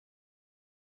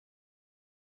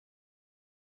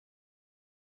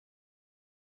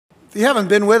If you haven't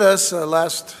been with us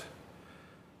last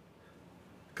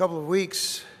couple of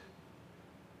weeks,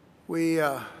 we've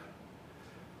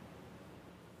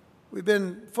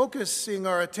been focusing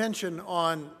our attention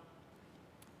on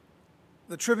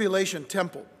the Tribulation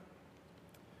Temple.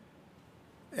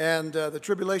 And the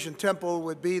Tribulation Temple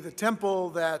would be the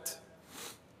temple that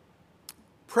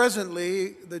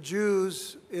presently the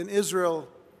Jews in Israel,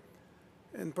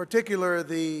 in particular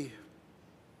the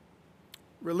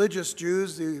religious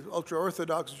Jews, the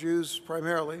ultra-Orthodox Jews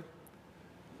primarily,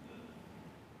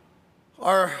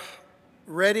 are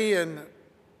ready and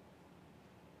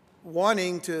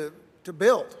wanting to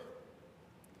build.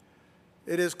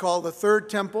 It is called the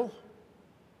Third Temple,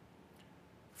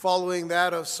 following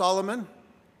that of Solomon.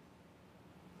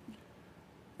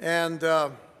 And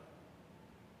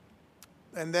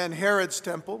then Herod's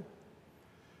temple.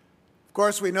 Of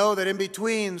course, we know that in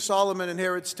between Solomon and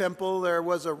Herod's temple, there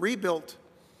was a rebuilt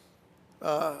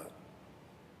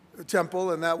temple,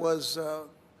 and that was,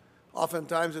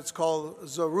 oftentimes it's called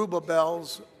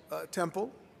Zerubbabel's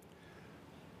temple,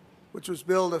 which was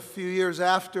built a few years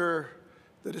after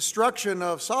the destruction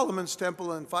of Solomon's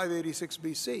temple in 586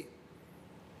 BC.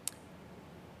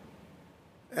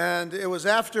 And it was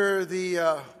after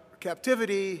the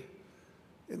captivity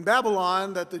in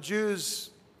Babylon that the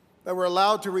Jews that were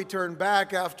allowed to return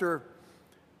back after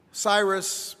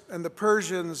Cyrus and the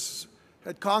Persians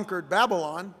had conquered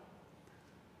Babylon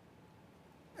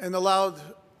and allowed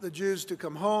the Jews to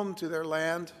come home to their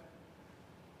land.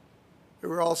 They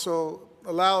were also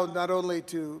allowed not only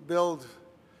to build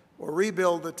or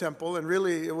rebuild the temple, and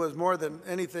really it was more than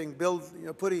anything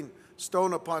putting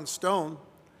stone upon stone,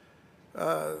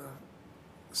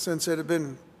 since it had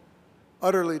been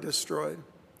utterly destroyed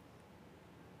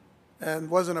and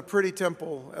wasn't a pretty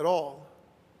temple at all.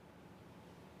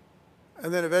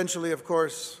 And then eventually, of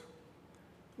course,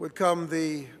 would come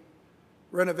the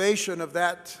renovation of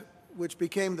that which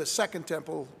became the Second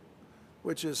Temple,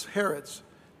 which is Herod's,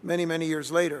 many, many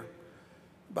years later.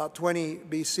 About 20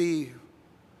 BC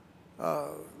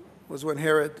was when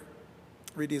Herod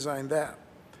redesigned that.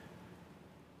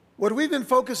 What we've been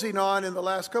focusing on in the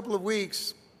last couple of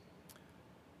weeks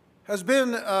has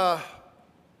been an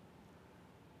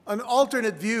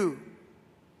alternate view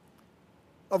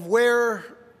of where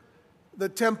the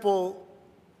temple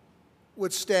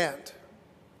would stand.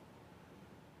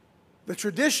 The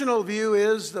traditional view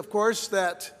is, of course,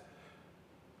 that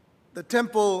the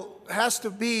temple has to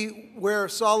be where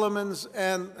Solomon's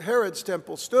and Herod's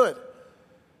temple stood.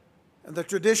 And the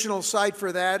traditional site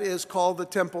for that is called the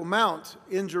Temple Mount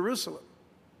in Jerusalem.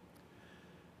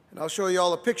 And I'll show you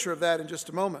all a picture of that in just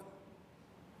a moment.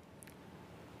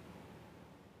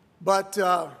 But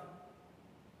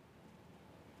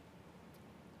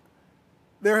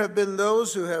there have been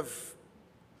those who have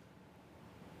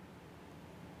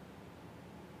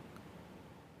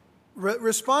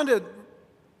responded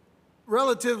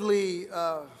relatively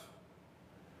out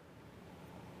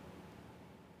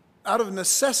of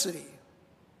necessity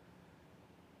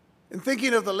in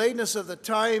thinking of the lateness of the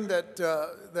time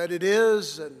that it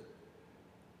is, and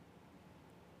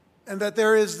that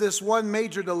there is this one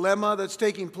major dilemma that's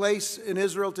taking place in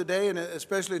Israel today, and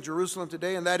especially in Jerusalem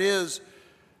today, and that is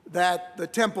that the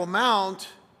Temple Mount,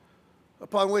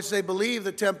 upon which they believe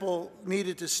the temple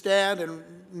needed to stand and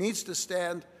needs to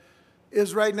stand,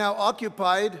 is right now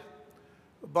occupied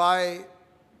by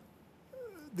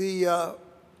the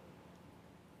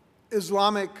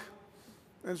Islamic,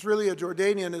 and it's really a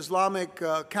Jordanian Islamic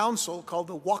council called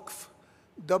the Waqf,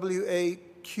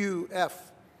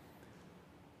 W-A-Q-F.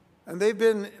 And they've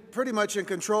been pretty much in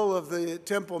control of the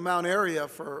Temple Mount area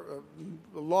for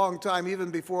a long time,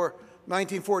 even before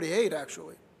 1948,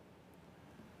 actually.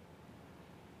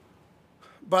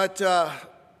 But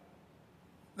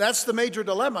that's the major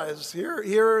dilemma, is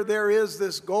here there is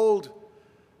this gold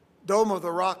dome of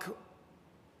the rock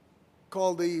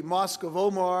called the Mosque of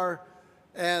Omar,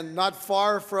 and not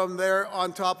far from there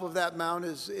on top of that mount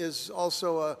is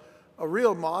also a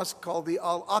real mosque called the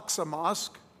Al-Aqsa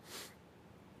Mosque.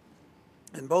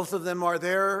 And both of them are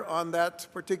there on that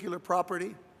particular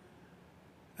property.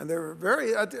 And they're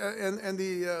very, and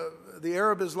the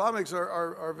Arab Islamics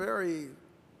are very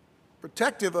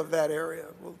protective of that area.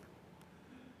 Well,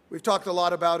 we've talked a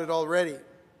lot about it already.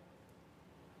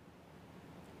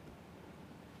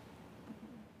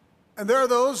 And there are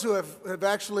those who have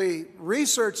actually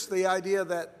researched the idea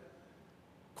that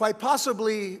quite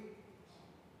possibly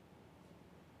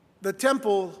the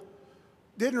temple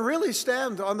didn't really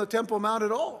stand on the Temple Mount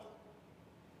at all.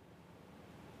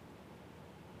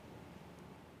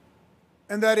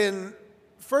 And that in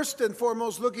first and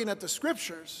foremost looking at the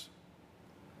scriptures,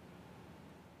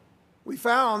 we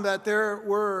found that there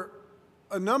were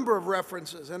a number of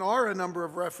references, and are a number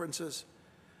of references,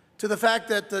 to the fact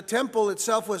that the temple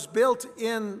itself was built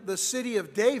in the city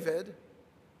of David,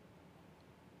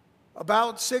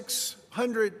 about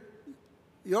 600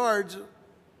 yards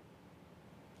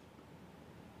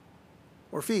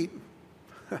or feet.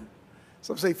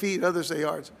 Some say feet, others say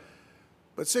yards.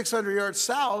 But 600 yards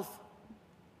south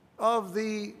of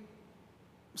the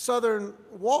southern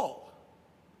wall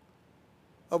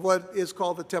of what is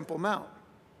called the Temple Mount.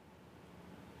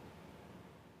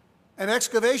 And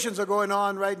excavations are going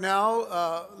on right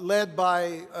now, led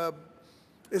by an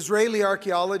Israeli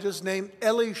archaeologist named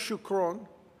Eli Shukron.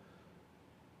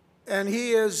 And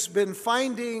he has been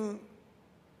finding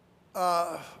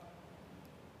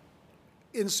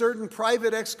in certain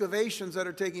private excavations that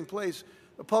are taking place,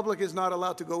 the public is not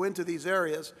allowed to go into these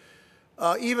areas,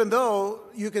 even though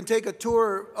you can take a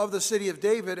tour of the city of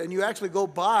David and you actually go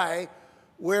by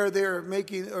where they're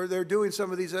making, or they're doing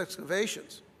some of these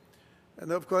excavations.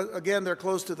 And of course, again, they're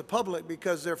closed to the public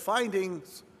because their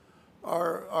findings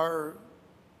are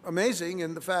amazing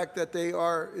in the fact that they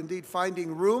are indeed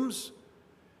finding rooms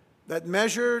that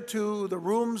measure to the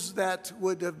rooms that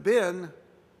would have been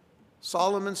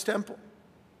Solomon's temple.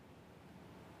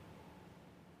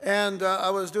 And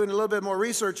I was doing a little bit more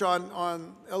research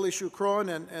on Eli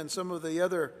Shukron and some of the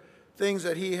other things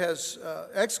that he has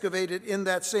excavated in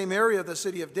that same area of the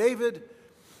city of David,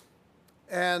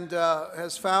 and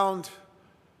has found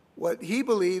what he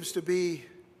believes to be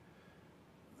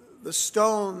the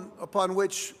stone upon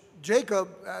which Jacob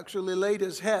actually laid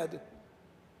his head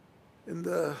in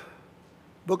the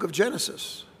book of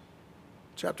Genesis,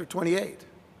 chapter 28.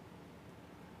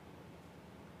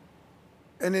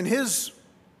 And in his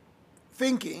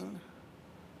thinking,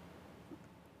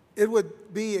 it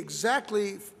would be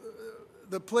exactly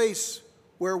the place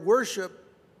where worship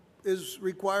is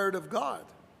required of God.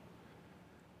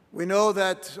 We know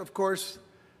that, of course,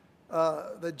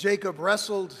 that Jacob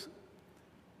wrestled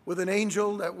with an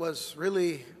angel that was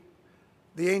really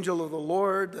the angel of the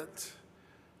Lord, that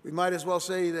we might as well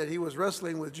say that he was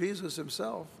wrestling with Jesus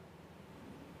himself.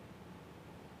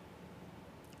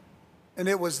 And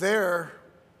it was there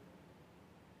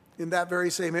in that very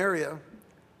same area,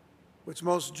 which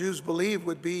most Jews believe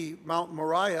would be Mount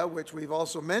Moriah, which we've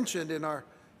also mentioned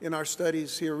in our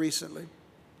studies here recently,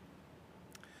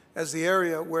 as the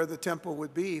area where the temple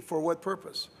would be. For what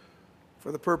purpose?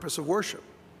 For the purpose of worship.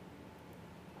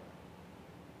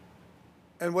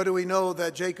 And what do we know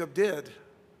that Jacob did?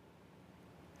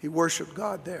 He worshiped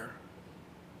God there.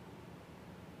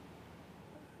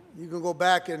 You can go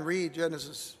back and read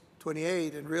Genesis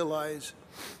 28 and realize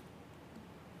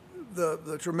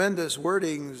the tremendous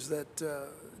wordings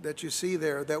that you see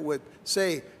there that would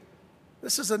say,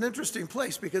 this is an interesting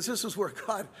place because this is where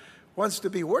God wants to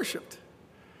be worshiped.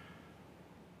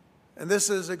 And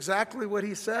this is exactly what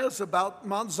he says about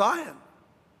Mount Zion,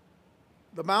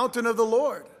 the mountain of the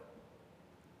Lord.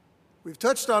 We've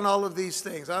touched on all of these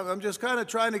things. I'm just kind of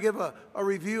trying to give a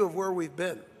review of where we've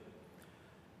been.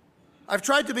 I've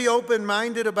tried to be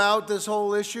open-minded about this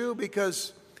whole issue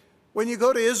because when you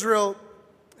go to Israel,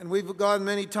 and we've gone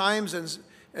many times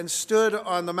and stood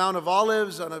on the Mount of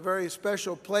Olives on a very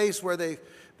special place where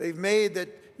they've made that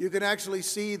you can actually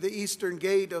see the eastern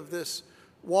gate of this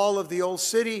wall of the old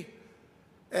city.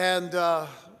 And all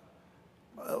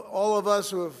of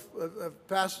us who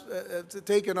have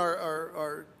taken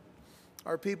our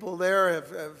people there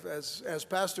as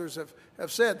pastors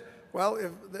have said, well,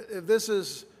 if this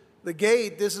is the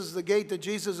gate, this is the gate that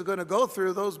Jesus is going to go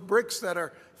through. Those bricks that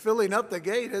are filling up the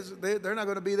gate, they're not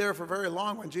going to be there for very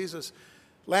long when Jesus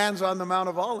lands on the Mount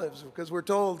of Olives, because we're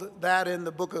told that in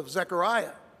the book of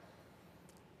Zechariah.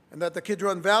 And that the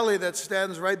Kidron Valley that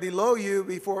stands right below you,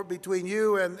 between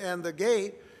you and the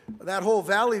gate, that whole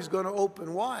valley is going to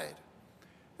open wide.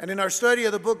 And in our study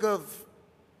of the book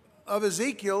of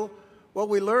Ezekiel, what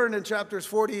we learned in chapters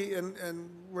 40, and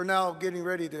we're now getting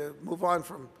ready to move on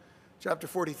from chapter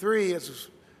 43, as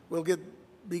we'll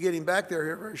be getting back there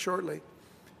here very shortly,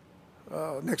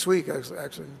 next week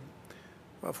actually,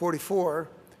 44.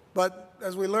 But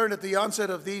as we learned at the onset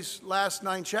of these last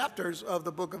 9 chapters of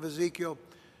the book of Ezekiel,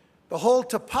 the whole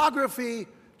topography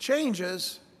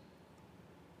changes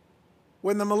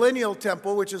when the millennial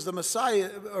temple, which is the Messiah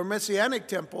or Messianic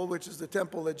temple, which is the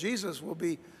temple that Jesus will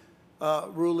be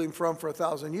ruling from for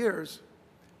 1,000 years,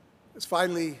 is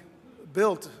finally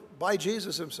built by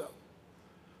Jesus himself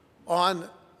on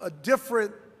a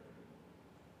different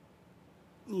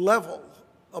level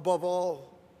above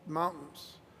all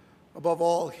mountains, above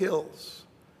all hills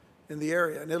in the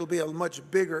area. And it'll be a much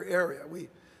bigger area. We,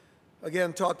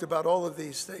 again, talked about all of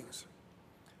these things.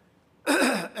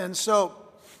 And so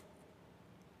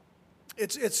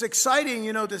it's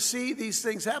exciting, to see these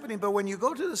things happening. But when you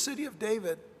go to the city of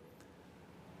David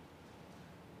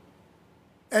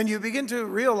and you begin to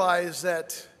realize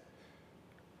that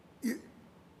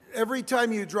every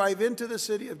time you drive into the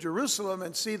city of Jerusalem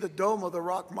and see the Dome of the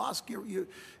Rock Mosque,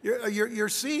 you're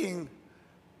seeing,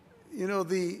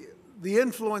 the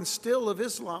influence still of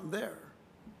Islam there.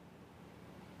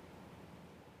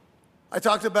 I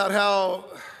talked about how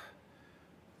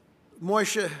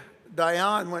Moshe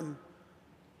Dayan, when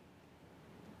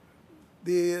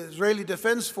the Israeli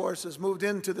Defense Forces moved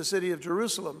into the city of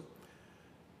Jerusalem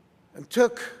and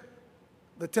took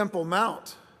the Temple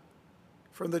Mount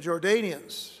from the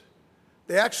Jordanians,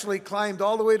 they actually climbed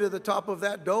all the way to the top of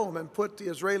that dome and put the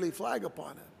Israeli flag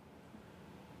upon it.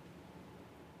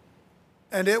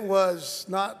 And it was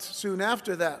not soon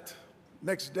after that,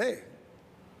 next day,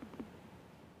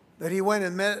 that he went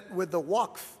and met with the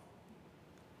Waqf,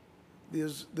 the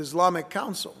Islamic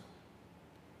Council.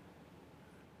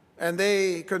 And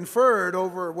they conferred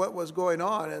over what was going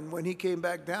on. And when he came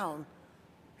back down,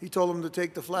 he told them to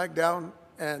take the flag down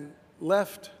and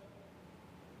left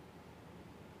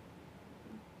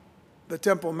the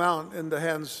Temple Mount in the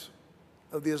hands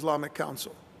of the Islamic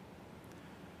Council.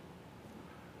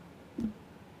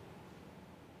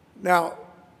 Now,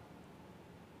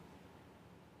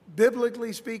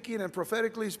 biblically speaking and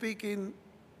prophetically speaking,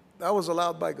 that was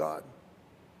allowed by God.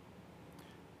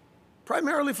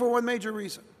 Primarily for one major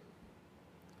reason.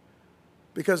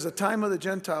 Because the time of the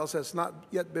Gentiles has not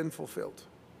yet been fulfilled.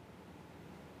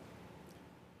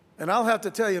 And I'll have to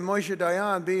tell you, Moshe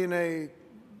Dayan, being a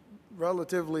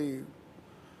relatively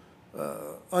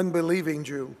unbelieving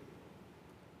Jew,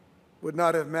 would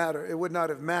not have mattered. It would not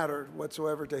have mattered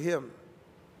whatsoever to him.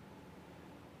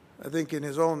 I think in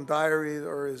his own diary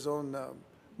or his own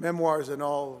memoirs and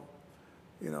all,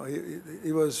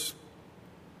 he was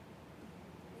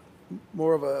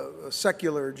more of a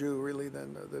secular Jew, really,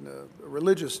 than a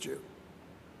religious Jew.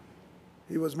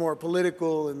 He was more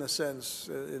political in the sense,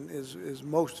 in his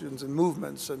motions and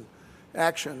movements and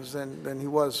actions than he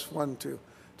was one to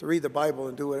read the Bible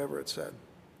and do whatever it said.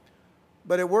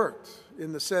 But it worked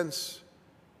in the sense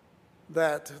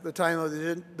that the time of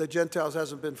the Gentiles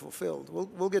hasn't been fulfilled.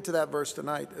 We'll get to that verse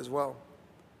tonight as well.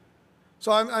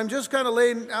 So I'm just kind of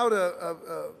laying out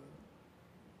a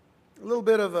little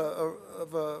bit of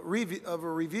a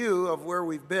review of where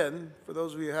we've been, for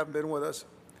those of you who haven't been with us.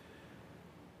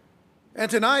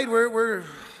 And tonight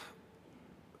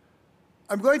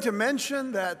I'm going to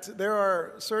mention that there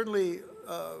are certainly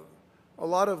a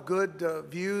lot of good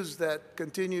views that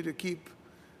continue to keep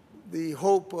the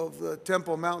hope of the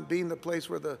Temple Mount being the place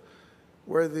where the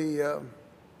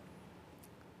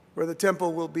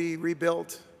temple will be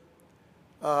rebuilt.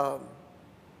 They're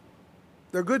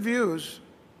good views,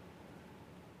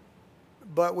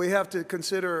 but we have to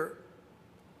consider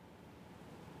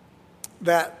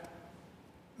that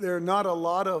there are not a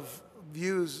lot of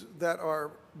views that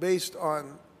are based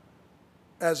on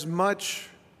as much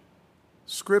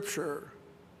scripture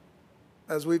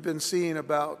as we've been seeing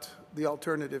about the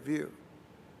alternative view.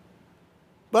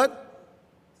 But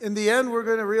in the end, we're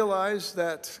going to realize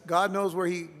that God knows where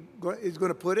He's going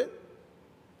to put it.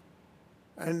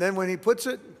 And then when He puts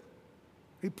it,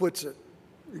 He puts it.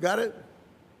 You got it?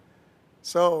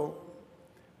 So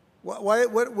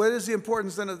what is the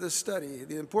importance then of this study?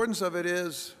 The importance of it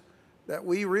is that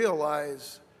we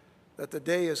realize that the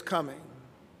day is coming,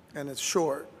 and it's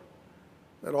short,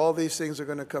 that all these things are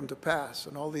going to come to pass,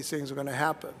 and all these things are going to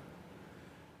happen.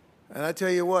 And I tell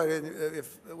you what,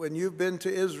 when you've been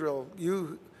to Israel,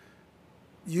 you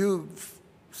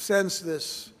sense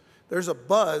this. There's a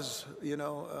buzz,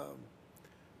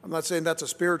 I'm not saying that's a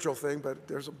spiritual thing, but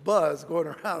there's a buzz going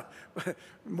around,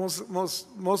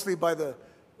 mostly by the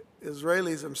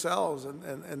Israelis themselves,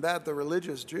 and that the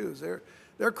religious Jews.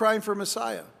 They're crying for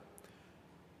Messiah.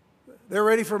 They're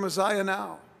ready for Messiah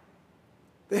now.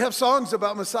 They have songs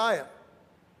about Messiah,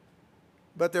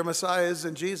 but their Messiah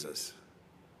isn't Jesus.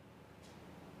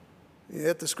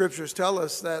 Yet the scriptures tell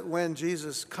us that when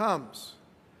Jesus comes,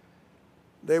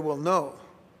 they will know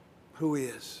who He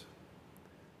is.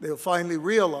 They'll finally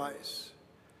realize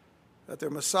that their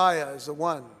Messiah is the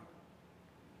one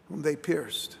whom they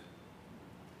pierced.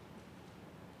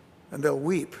 And they'll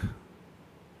weep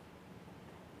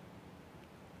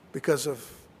because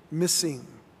of missing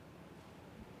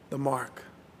the mark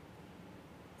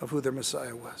of who their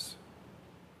Messiah was.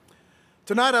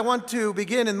 Tonight I want to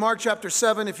begin in Mark chapter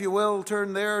 7, if you will.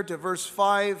 Turn there to verse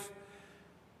 5.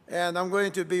 And I'm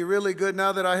going to be really good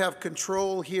now that I have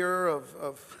control here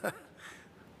of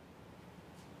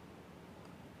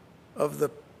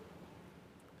the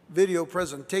video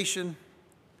presentation.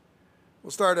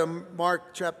 We'll start on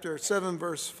Mark chapter 7,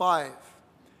 verse 5.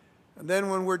 And then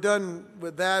when we're done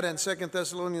with that and 2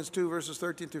 Thessalonians 2, verses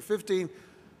 13 through 15,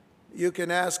 you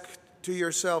can ask to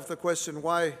yourself the question,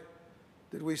 why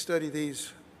did we study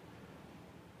these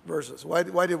verses? Why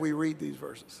did we read these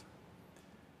verses?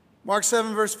 Mark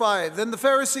 7, verse 5. Then the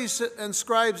Pharisees and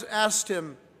scribes asked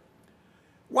him,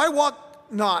 why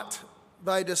walk not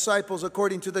thy disciples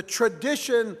according to the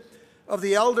tradition of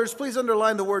the elders? Please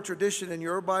underline the word tradition in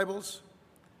your Bibles.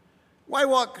 Why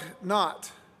walk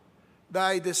not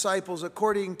thy disciples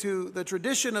according to the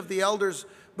tradition of the elders,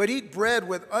 but eat bread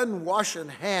with unwashen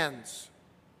hands?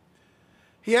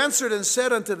 He answered and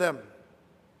said unto them,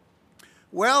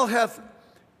 well hath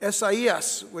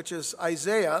Esaias, which is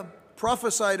Isaiah,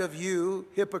 prophesied of you,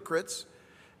 hypocrites,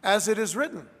 as it is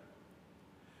written,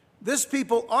 this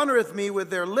people honoreth me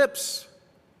with their lips,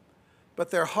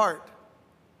 but their heart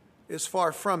is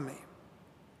far from me.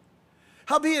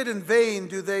 Howbeit in vain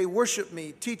do they worship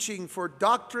me, teaching for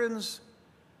doctrines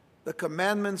the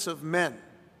commandments of men.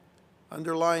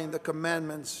 Underlying the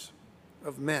commandments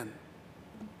of men.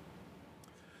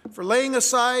 For laying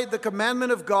aside the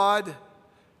commandment of God,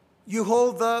 you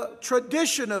hold the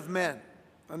tradition of men.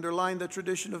 Underline the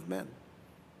tradition of men.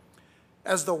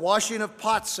 As the washing of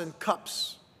pots and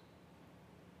cups,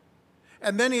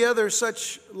 and many other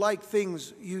such like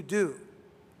things you do.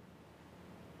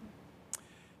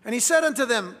 And he said unto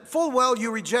them, full well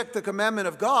you reject the commandment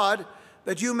of God,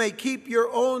 that you may keep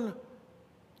your own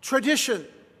tradition.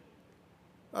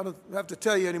 I don't have to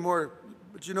tell you anymore,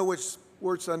 but you know which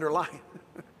words to underline.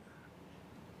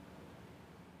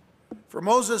 For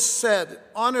Moses said,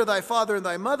 honor thy father and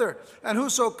thy mother, and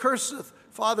whoso curseth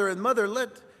father and mother, let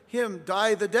him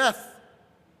die the death.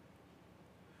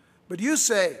 But you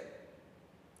say,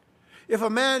 if a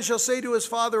man shall say to his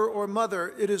father or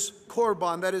mother, it is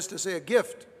korban, that is to say, a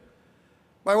gift,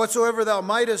 by whatsoever thou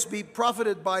mightest be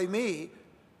profited by me,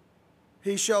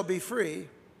 he shall be free.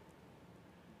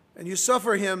 And you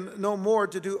suffer him no more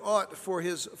to do aught for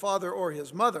his father or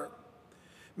his mother,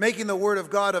 making the word of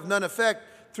God of none effect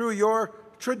through your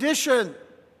tradition,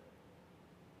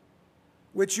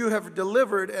 which you have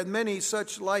delivered, and many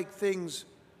such like things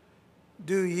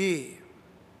do ye.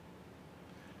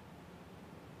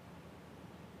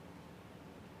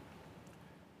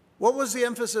 What was the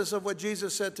emphasis of what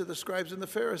Jesus said to the scribes and the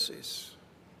Pharisees?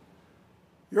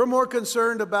 You're more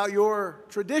concerned about your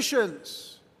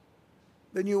traditions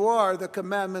than you are the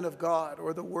commandment of God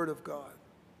or the word of God.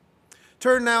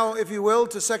 Turn now, if you will,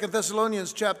 to 2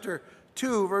 Thessalonians chapter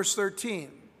 2, verse 13.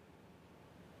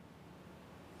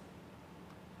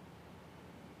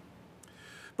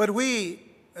 But we,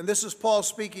 and this is Paul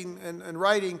speaking and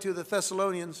writing to the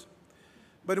Thessalonians,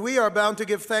 but we are bound to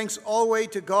give thanks always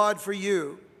to God for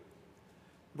you,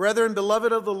 brethren,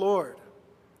 beloved of the Lord,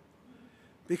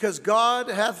 because God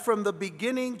hath from the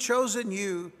beginning chosen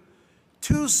you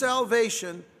to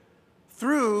salvation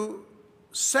through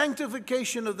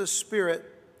sanctification of the Spirit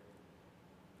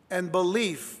and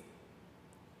belief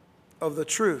of the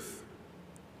truth.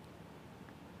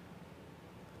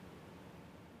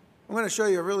 I'm going to show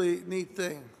you a really neat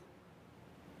thing.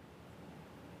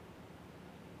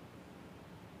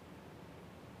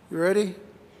 You ready?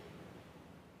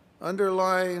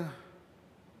 Underline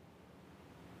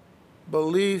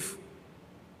belief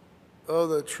of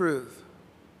the truth.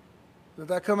 Did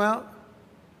that come out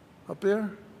up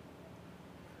there?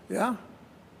 Yeah?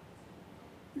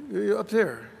 You're up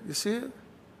there. You see it?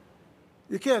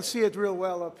 You can't see it real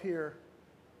well up here.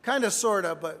 Kind of, sort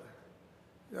of, but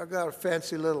I got a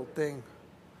fancy little thing.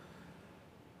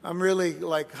 I'm really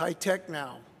like high tech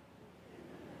now.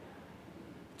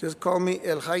 Just call me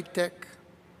El High Tech.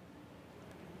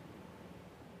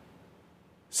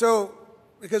 So,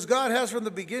 because God has from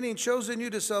the beginning chosen you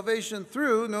to salvation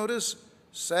through, notice,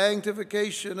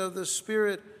 sanctification of the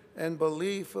Spirit and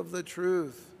belief of the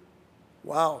truth.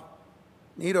 Wow.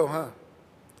 Neato, huh?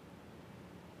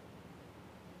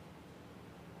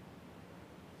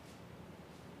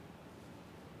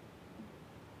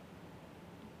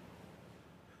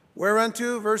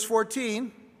 Whereunto, verse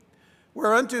 14,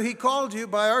 whereunto he called you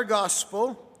by our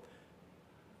gospel.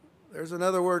 There's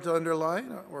another word to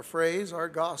underline, or phrase, our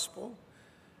gospel.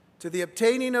 To the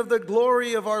obtaining of the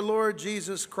glory of our Lord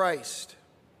Jesus Christ.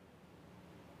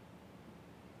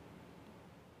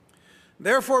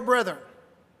 Therefore, brethren,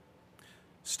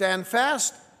 stand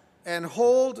fast and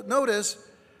hold, notice,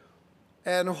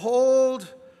 and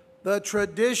hold the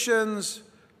traditions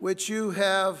which you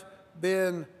have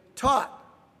been taught.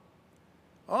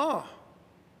 Oh,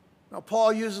 now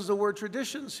Paul uses the word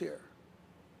traditions here.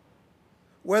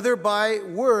 whether by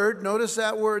word, notice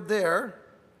that word there,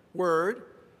 word,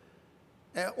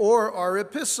 or our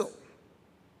epistle.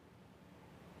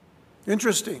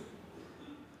 Interesting.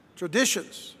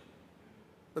 Traditions.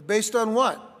 But based on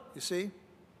what, you see?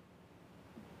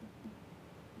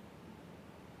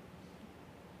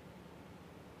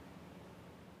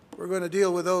 We're going to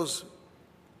deal with those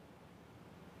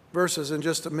verses in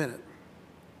just a minute.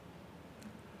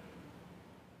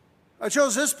 I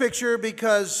chose this picture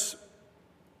because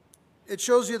it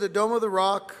shows you the Dome of the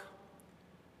Rock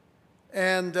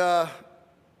and the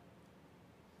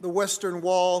Western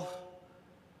Wall.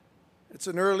 It's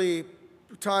an early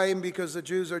time because the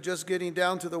Jews are just getting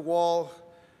down to the wall.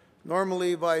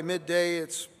 Normally by midday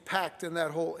it's packed in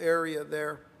that whole area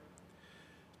there.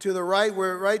 To the right,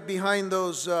 we're right behind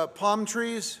those palm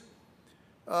trees.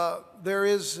 There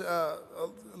is,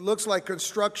 looks like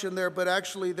construction there, but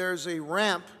actually there's a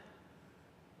ramp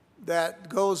that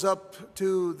goes up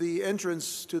to the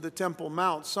entrance to the Temple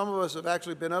Mount. Some of us have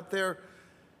actually been up there.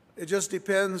 It just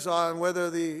depends on whether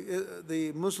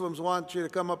the Muslims want you to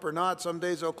come up or not. Some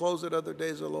days they'll close it, other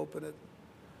days they'll open it.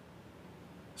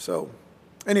 So,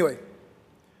 anyway,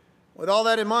 with all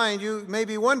that in mind, you may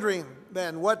be wondering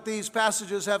then what these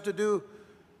passages have to do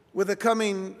with the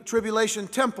coming tribulation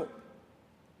temple.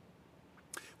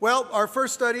 Well, our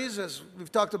first studies, as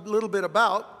we've talked a little bit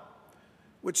about,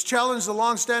 which challenged the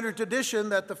long-standing tradition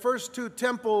that the first two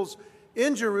temples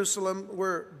in Jerusalem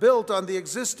were built on the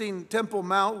existing Temple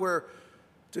Mount where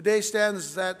today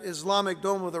stands that Islamic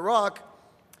Dome of the Rock,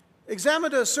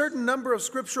 examined a certain number of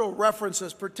scriptural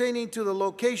references pertaining to the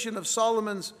location of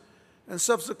Solomon's and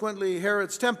subsequently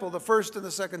Herod's temple, the first and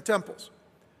the second temples.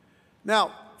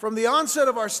 Now, from the onset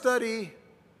of our study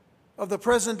of the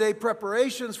present-day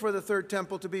preparations for the third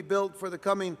temple to be built for the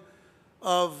coming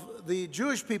of the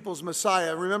Jewish people's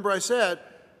Messiah, remember I said,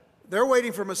 they're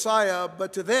waiting for Messiah,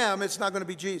 but to them, it's not going to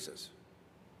be Jesus.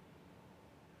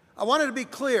 I wanted to be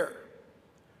clear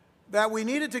that we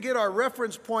needed to get our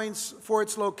reference points for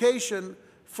its location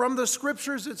from the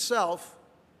Scriptures itself,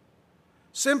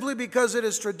 simply because it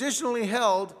is traditionally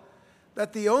held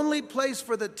that the only place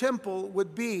for the temple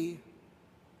would be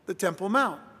the Temple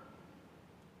Mount,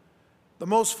 the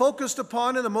most focused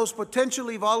upon and the most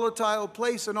potentially volatile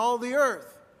place in all the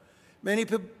earth.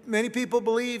 Many people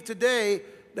believe today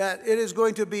that it is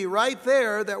going to be right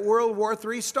there that World War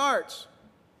III starts,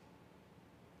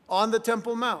 on the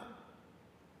Temple Mount.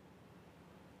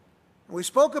 We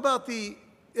spoke about the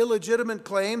illegitimate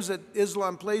claims that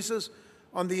Islam places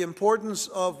on the importance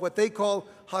of what they call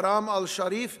Haram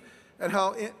al-Sharif, and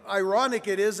how ironic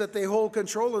it is that they hold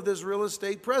control of this real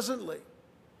estate presently.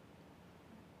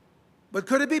 But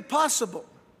could it be possible?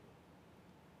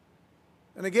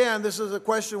 And again, this is a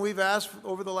question we've asked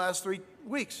over the last 3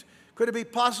 weeks. Could it be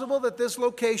possible that this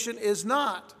location is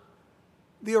not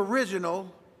the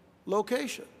original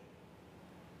location?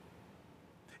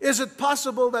 Is it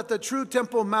possible that the true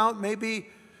Temple Mount may be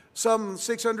some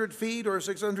 600 feet or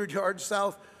 600 yards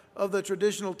south of the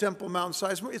traditional Temple Mount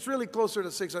size? It's really closer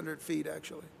to 600 feet,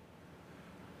 actually.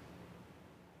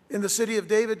 In the city of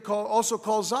David, also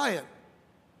called Zion.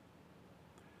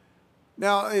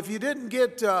 Now, if you didn't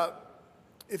get the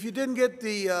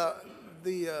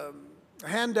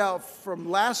handout from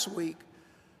last week,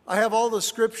 I have all the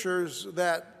scriptures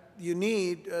that you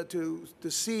need to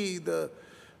see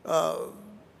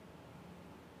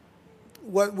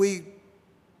what we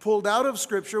pulled out of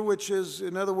Scripture, which is,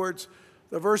 in other words,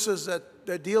 the verses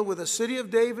that deal with the city of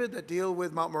David, that deal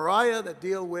with Mount Moriah, that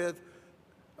deal with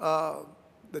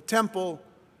the temple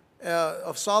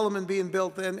of Solomon being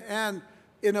built in, and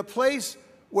in a place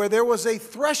where there was a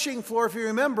threshing floor, if you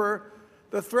remember,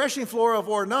 the threshing floor of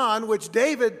Ornan, which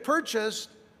David purchased,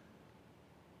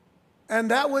 and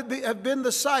that would have been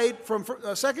the site from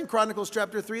 2 Chronicles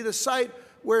chapter 3, the site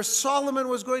where Solomon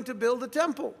was going to build the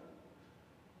temple.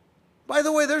 By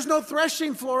the way, there's no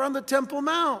threshing floor on the Temple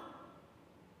Mount,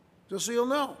 just so you'll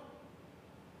know.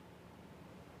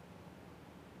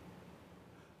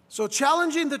 So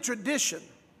challenging the tradition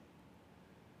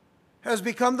has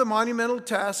become the monumental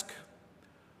task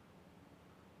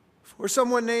for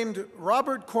someone named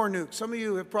Robert Cornuke. Some of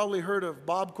you have probably heard of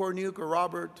Bob Cornuke or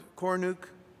Robert Cornuke,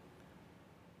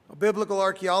 a biblical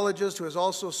archaeologist who has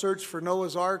also searched for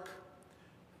Noah's Ark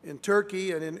in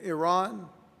Turkey and in Iran.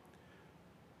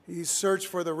 He searched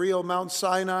for the real Mount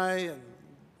Sinai and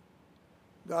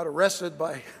got arrested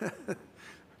by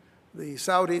the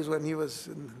Saudis when he was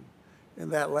in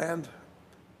that land.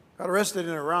 Got arrested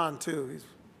in Iran, too.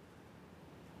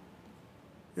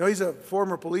 He's a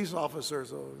former police officer,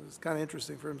 so it's kind of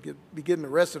interesting for him to be getting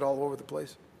arrested all over the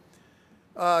place.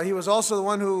 He was also the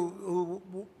one who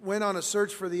went on a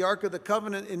search for the Ark of the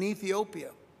Covenant in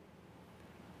Ethiopia.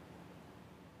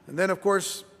 And then, of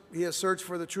course, he has searched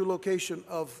for the true location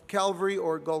of Calvary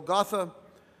or Golgotha,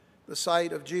 the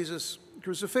site of Jesus'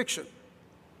 crucifixion.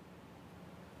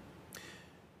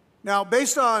 Now,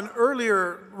 based on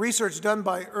earlier research done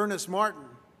by Ernest Martin,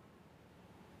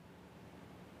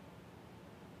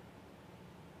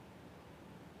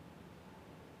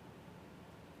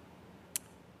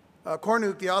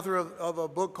 Kornuk, the author of a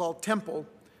book called Temple,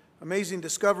 Amazing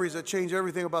Discoveries That Change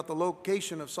Everything About the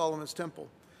Location of Solomon's Temple,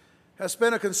 has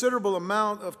spent a considerable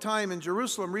amount of time in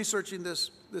Jerusalem researching this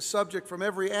subject from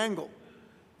every angle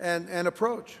and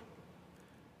approach,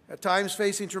 at times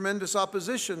facing tremendous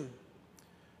opposition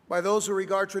by those who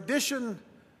regard tradition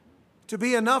to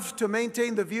be enough to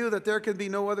maintain the view that there can be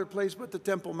no other place but the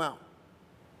Temple Mount.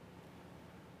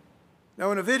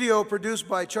 Now, in a video produced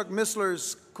by Chuck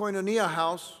Missler's Koinonia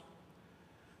House,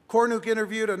 Kornuk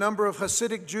interviewed a number of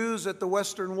Hasidic Jews at the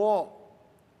Western Wall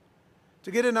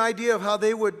to get an idea of how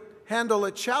they would handle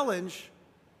a challenge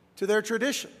to their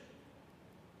tradition.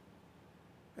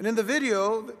 And in the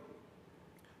video,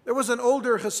 there was an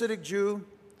older Hasidic Jew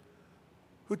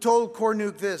who told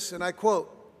Kornuk this, and I quote,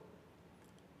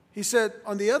 he said,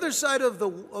 "On the other side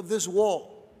of this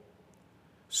wall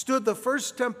stood the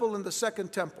first temple and the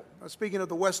second temple." I'm speaking of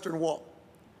the Western Wall.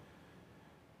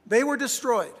 They were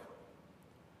destroyed.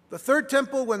 The third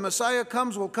temple, when Messiah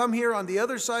comes, will come here on the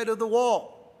other side of the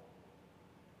wall.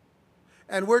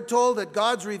 And we're told that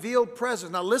God's revealed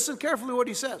presence, now listen carefully what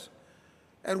he says,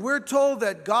 and we're told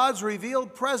that God's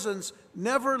revealed presence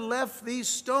never left these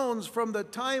stones from the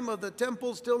time of the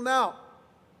temples till now.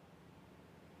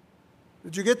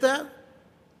 Did you get that?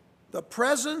 The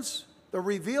presence, the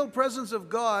revealed presence of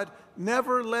God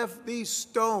never left these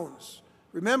stones.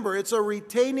 Remember, it's a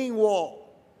retaining wall.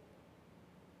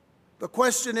 The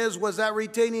question is, was that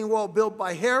retaining wall built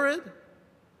by Herod,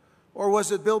 or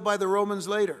was it built by the Romans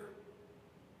later?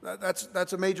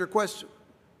 That's a major question.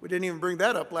 We didn't even bring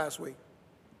that up last week,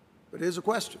 but it is a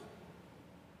question.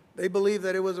 They believe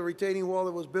that it was a retaining wall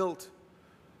that was built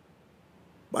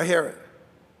by Herod.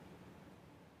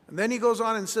 And then he goes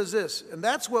on and says this, and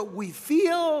that's what we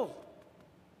feel.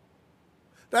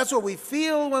 That's what we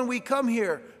feel when we come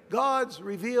here, God's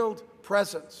revealed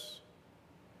presence.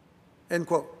 End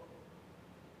quote.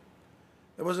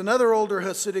 There was another older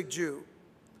Hasidic Jew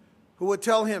who would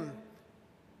tell him,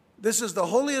 this is the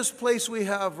holiest place we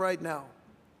have right now.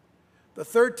 The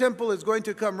third temple is going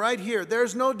to come right here.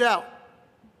 There's no doubt.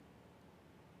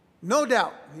 No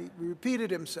doubt. He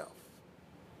repeated himself.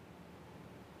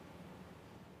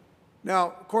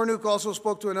 Now, Kornuk also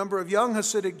spoke to a number of young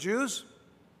Hasidic Jews,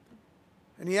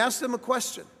 and he asked them a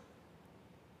question.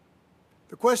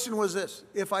 The question was this: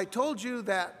 if I told you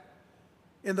that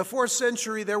in the 4th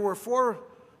century there were 4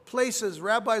 places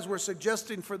rabbis were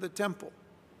suggesting for the temple,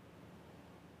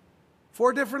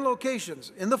 4 different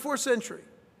locations in the 4th century,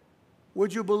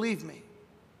 would you believe me?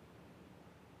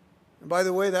 And by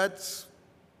the way, that's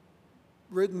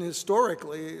written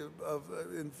historically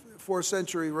in 4th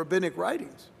century rabbinic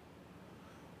writings.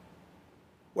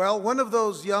 Well, one of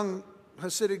those young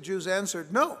Hasidic Jews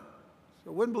answered, no,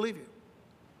 so I wouldn't believe you.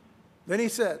 Then he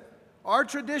said, our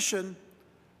tradition,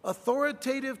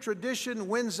 authoritative tradition,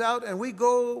 wins out, and we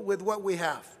go with what we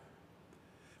have.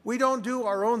 We don't do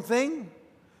our own thing.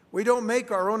 We don't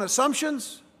make our own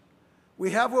assumptions.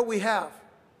 We have what we have.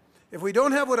 If we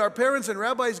don't have what our parents and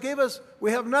rabbis gave us,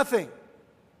 we have nothing.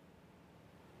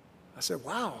 I said,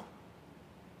 wow.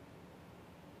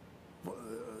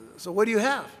 So what do you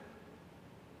have?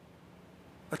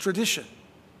 A tradition.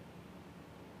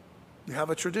 You have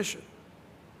a tradition.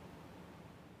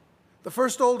 The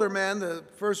first older man, the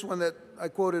first one that I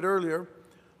quoted earlier,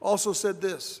 also said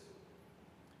this.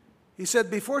 He said,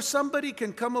 before somebody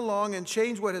can come along and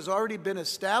change what has already been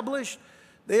established,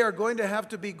 they are going to have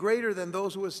to be greater than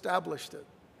those who established it.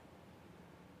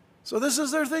 So this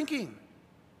is their thinking.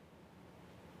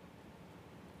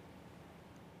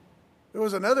 There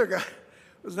was another guy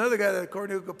that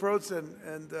Kornuk approached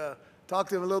and talked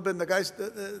to him a little bit, and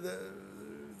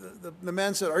the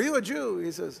man said, are you a Jew?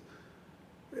 He says,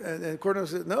 and Kornuk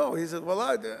said, no. He said, well,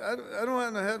 I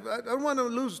don't want to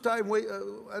lose time.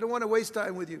 I don't want to waste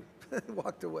time with you.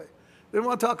 Walked away. Didn't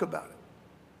want to talk about it.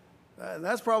 And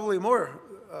that's probably more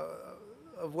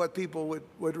of what people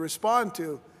would respond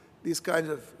to these kinds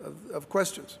of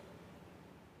questions.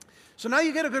 So now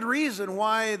you get a good reason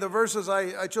why the verses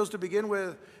I chose to begin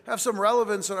with have some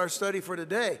relevance in our study for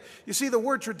today. You see, the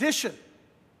word tradition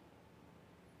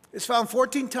is found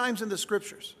 14 times in the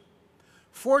Scriptures.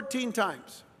 14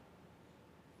 times.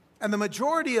 And the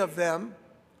majority of them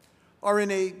are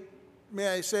in a, may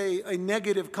I say, a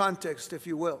negative context, if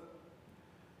you will,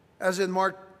 as in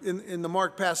the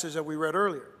Mark passage that we read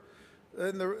earlier.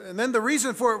 And then the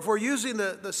reason for using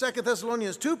the 2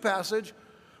 Thessalonians 2 passage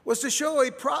was to show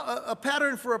a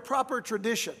pattern for a proper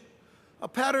tradition, a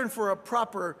pattern for a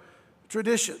proper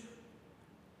tradition.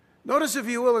 Notice, if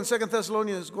you will, in 2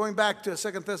 Thessalonians, going back to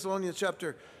 2 Thessalonians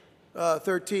chapter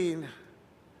 13,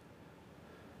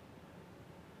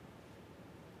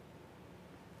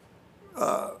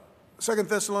 2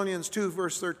 Thessalonians 2,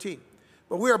 verse 13.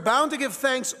 But we are bound to give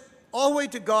thanks always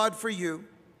to God for you,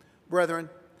 brethren,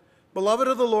 beloved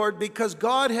of the Lord, because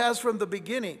God has from the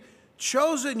beginning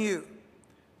chosen you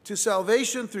to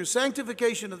salvation through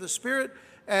sanctification of the Spirit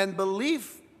and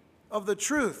belief of the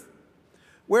truth,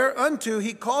 whereunto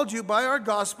he called you by our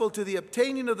gospel to the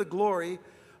obtaining of the glory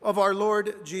of our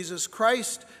Lord Jesus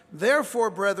Christ.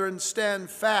 Therefore, brethren, stand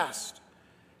fast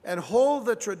and hold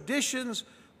the traditions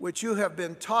which you have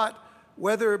been taught,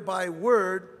 whether by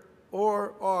word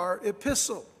or our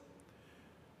epistle.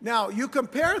 Now, you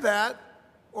compare that,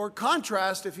 or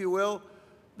contrast, if you will,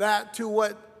 that to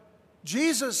what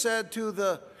Jesus said to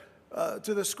the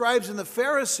scribes and the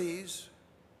Pharisees,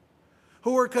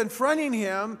 who were confronting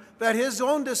him that his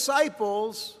own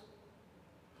disciples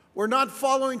were not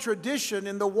following tradition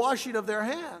in the washing of their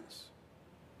hands.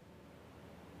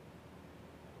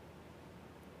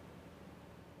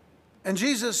 And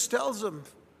Jesus tells them,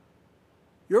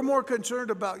 you're more concerned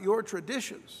about your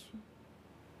traditions.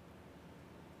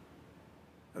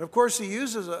 And of course, he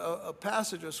uses a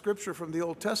passage of scripture from the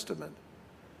Old Testament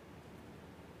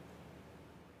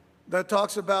that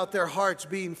talks about their hearts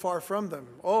being far from them.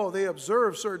 Oh, they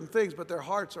observe certain things, but their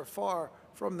hearts are far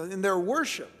from them. In their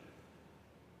worship,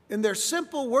 in their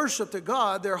simple worship to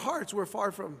God, their hearts were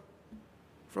far from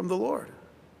the Lord.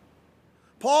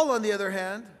 Paul, on the other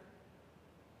hand,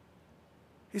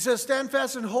 he says, stand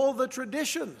fast and hold the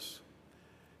traditions.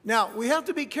 Now, we have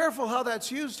to be careful how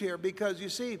that's used here, because you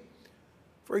see,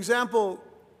 for example,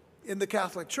 in the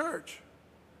Catholic Church,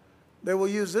 they will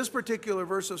use this particular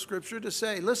verse of Scripture to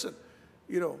say, listen,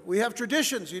 we have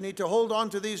traditions. You need to hold on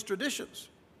to these traditions.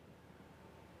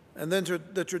 And then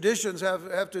the traditions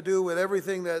have to do with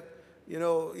everything that,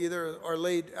 either are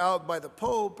laid out by the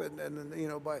Pope and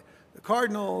by the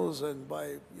cardinals and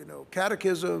by,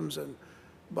 catechisms and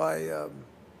by,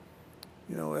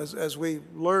 as we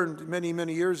learned many,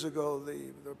 many years ago,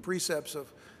 the precepts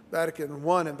of Vatican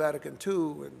I and Vatican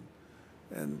II,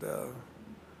 and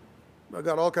I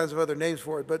got all kinds of other names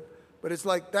for it, but it's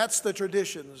like that's the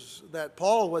traditions that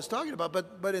Paul was talking about.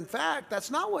 But in fact, that's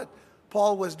not what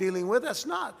Paul was dealing with. That's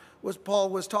not what Paul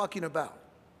was talking about.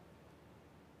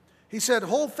 He said,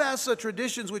 hold fast the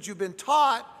traditions which you've been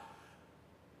taught,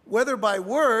 whether by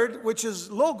word, which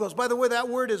is logos. By the way, that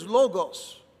word is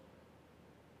logos.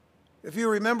 If you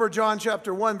remember John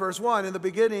chapter 1, verse 1, in the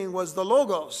beginning was the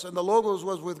Logos, and the Logos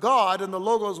was with God, and the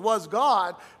Logos was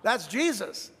God. That's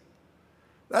Jesus.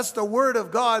 That's the Word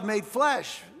of God made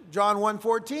flesh, John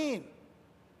 1:14.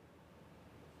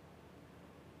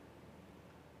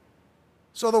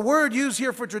 So the word used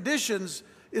here for traditions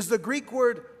is the Greek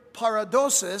word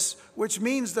paradosis, which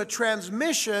means the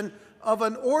transmission of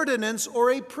an ordinance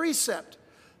or a precept.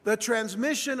 The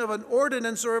transmission of an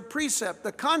ordinance or a precept.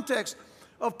 The context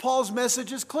of Paul's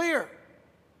message is clear.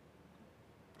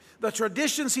 The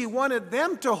traditions he wanted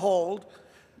them to hold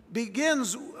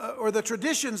begins, or the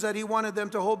traditions that he wanted them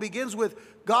to hold begins with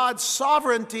God's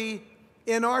sovereignty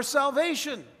in our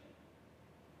salvation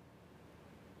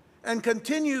and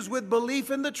continues with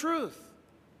belief in the truth.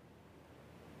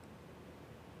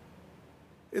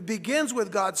 It begins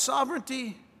with God's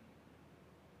sovereignty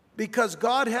because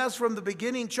God has from the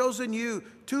beginning chosen you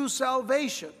to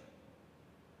salvation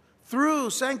through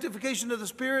sanctification of the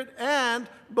Spirit and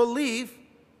belief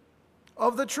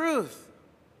of the truth.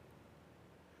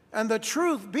 And the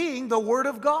truth being the Word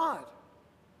of God.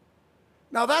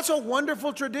 Now that's a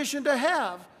wonderful tradition to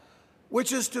have,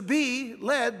 which is to be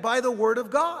led by the Word of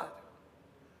God.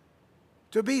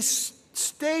 To be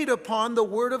stayed upon the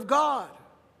Word of God.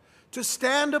 To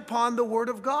stand upon the Word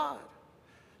of God.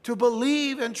 To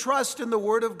believe and trust in the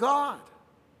Word of God.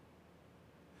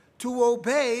 To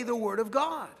obey the Word of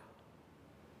God.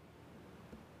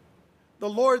 The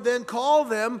Lord then called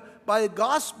them by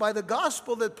the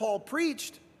gospel that Paul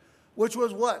preached, which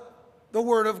was what? The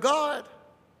Word of God.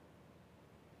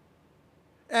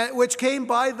 And which came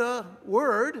by the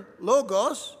Word,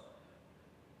 Logos,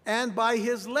 and by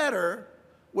his letter,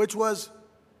 which was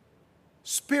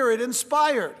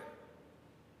Spirit-inspired.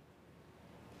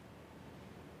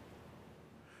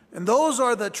 And those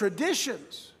are the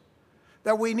traditions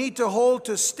that we need to hold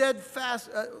on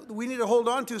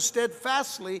to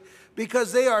steadfastly,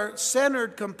 because they are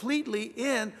centered completely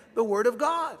in the Word of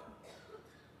God.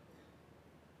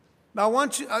 Now,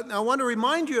 I want to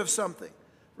remind you of something.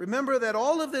 Remember that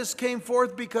all of this came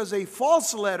forth because a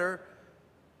false letter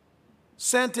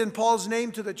sent in Paul's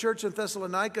name to the church in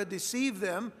Thessalonica deceived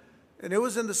them. And it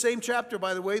was in the same chapter,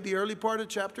 by the way, the early part of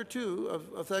chapter 2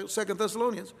 of 2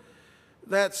 Thessalonians,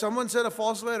 that someone sent a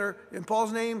false letter in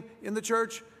Paul's name in the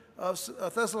church of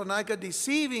Thessalonica,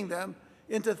 deceiving them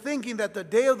into thinking that the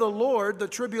day of the Lord, the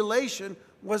tribulation,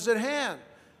 was at hand.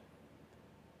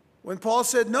 When Paul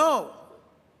said, no,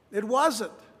 it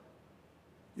wasn't.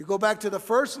 You go back to the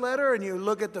first letter and you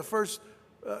look at the fourth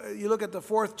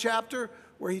chapter,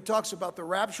 where he talks about the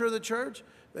rapture of the church,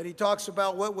 then he talks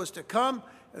about what was to come,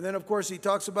 and then of course he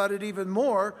talks about it even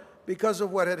more because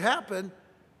of what had happened,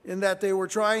 in that they were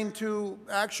trying to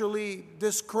actually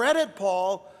discredit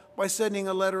Paul by sending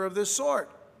a letter of this sort.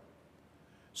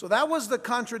 So that was the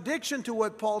contradiction to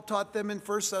what Paul taught them in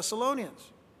 1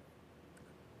 Thessalonians,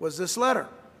 was this letter.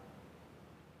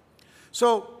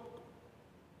 So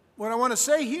what I want to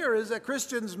say here is that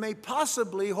Christians may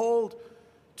possibly hold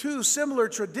two similar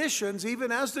traditions,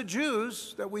 even as the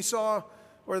Jews that we saw,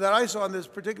 or that I saw in this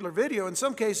particular video in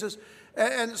some cases,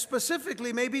 and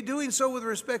specifically maybe doing so with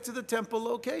respect to the temple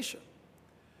location.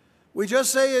 We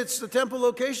just say it's the temple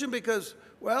location because,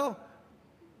 well,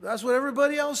 that's what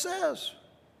everybody else says.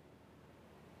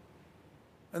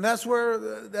 And that's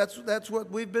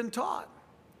what we've been taught.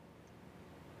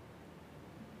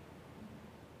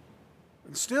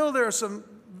 And still there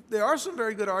are some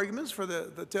very good arguments for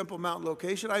the Temple Mount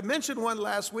location. I mentioned one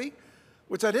last week,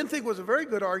 which I didn't think was a very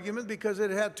good argument because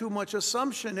it had too much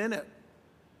assumption in it.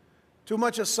 Too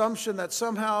much assumption that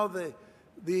somehow the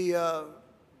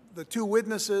two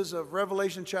witnesses of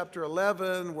Revelation chapter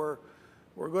 11 were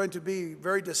going to be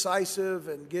very decisive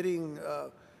in getting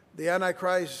the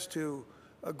Antichrist to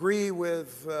agree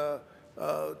with the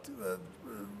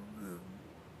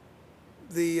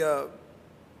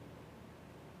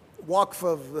Waqf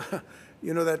of,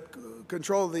 that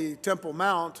control the Temple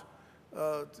Mount,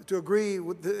 to agree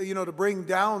with, to bring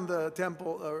down the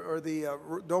temple or the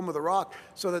Dome of the Rock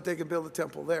so that they can build a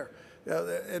temple there.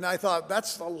 And I thought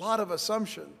that's a lot of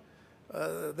assumption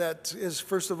that is,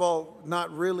 first of all,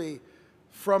 not really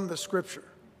from the Scripture.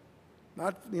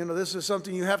 This is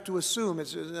something you have to assume.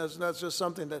 It's not just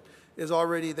something that is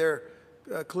already there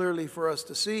clearly for us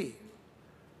to see.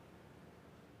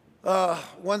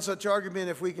 One such argument,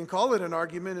 if we can call it an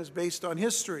argument, is based on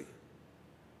history.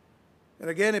 And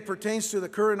again, it pertains to the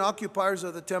current occupiers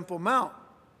of the Temple Mount.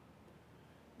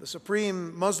 The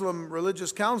Supreme Muslim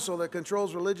Religious Council that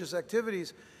controls religious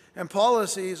activities and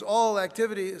policies, all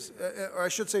activities, or I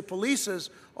should say polices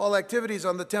all activities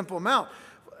on the Temple Mount,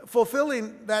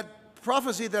 fulfilling that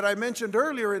prophecy that I mentioned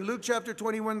earlier in Luke chapter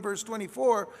 21, verse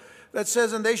 24, that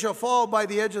says, "And they shall fall by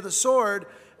the edge of the sword,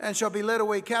 and shall be led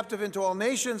away captive into all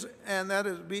nations," and that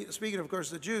is speaking, of course,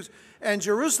 the Jews. "And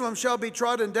Jerusalem shall be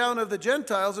trodden down of the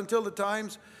Gentiles until the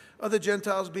times of the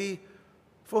Gentiles be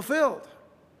fulfilled."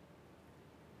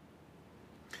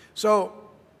 So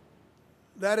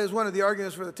that is one of the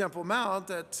arguments for the Temple Mount,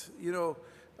 that,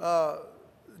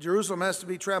 Jerusalem has to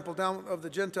be trampled down of the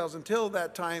Gentiles until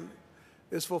that time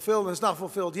is fulfilled, and it's not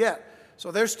fulfilled yet.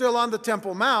 So they're still on the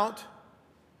Temple Mount.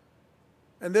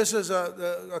 And this is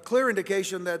a clear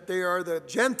indication that they are the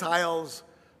Gentiles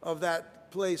of that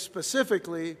place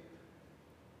specifically.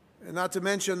 And not to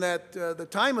mention that the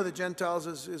time of the Gentiles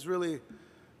is really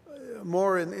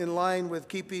more in line with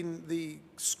keeping the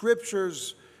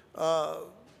Scriptures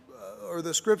or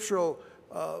the scriptural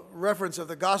reference of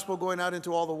the gospel going out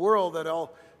into all the world, that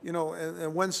all,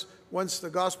 and once the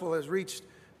gospel has reached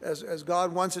as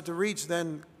God wants it to reach,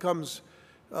 then comes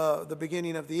the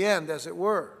beginning of the end, as it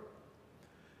were.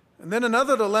 And then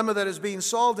another dilemma that is being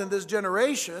solved in this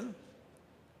generation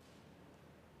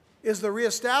is the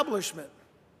reestablishment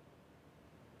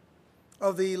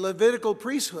of the Levitical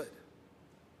priesthood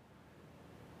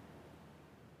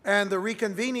and the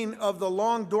reconvening of the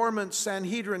long dormant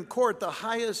Sanhedrin court, the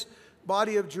highest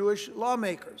body of Jewish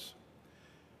lawmakers.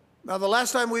 Now, the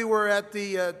last time we were at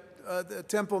the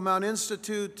Temple Mount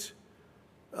Institute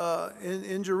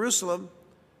in Jerusalem,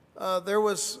 there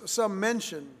was some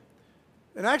mention.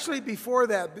 And actually before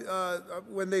that,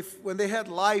 when they had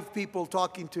live people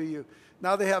talking to you,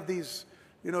 now they have these,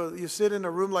 you sit in a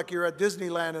room like you're at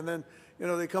Disneyland, and then,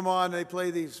 they come on and they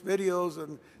play these videos,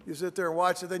 and you sit there and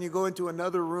watch it, then you go into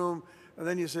another room, and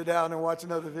then you sit down and watch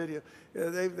another video.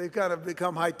 They've kind of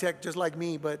become high-tech just like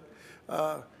me, but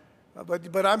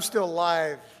I'm still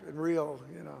live and real,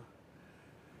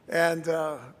 And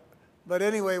But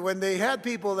anyway, when they had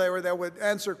people there that would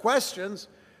answer questions,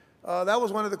 that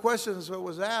was one of the questions that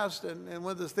was asked, and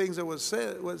one of the things that was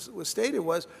stated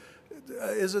was,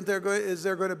 is there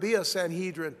going to be a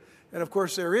Sanhedrin? And of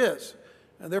course there is.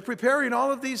 And they're preparing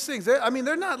all of these things.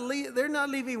 They're not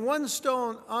leaving one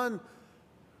stone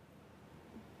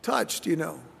untouched, you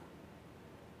know.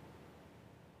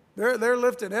 They're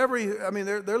lifting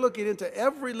they're looking into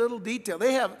every little detail.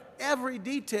 They have every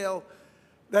detail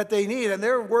that they need, and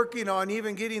they're working on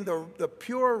even getting the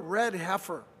pure red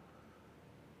heifer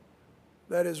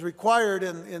that is required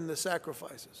in the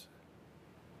sacrifices.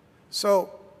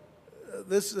 So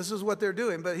this is what they're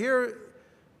doing. But here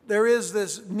there is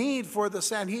this need for the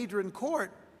Sanhedrin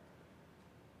court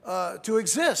to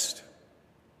exist.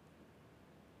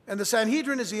 And the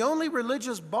Sanhedrin is the only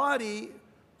religious body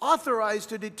authorized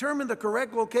to determine the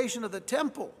correct location of the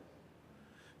temple,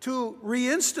 to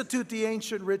reinstitute the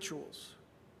ancient rituals,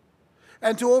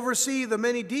 and to oversee the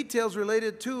many details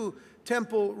related to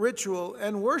temple ritual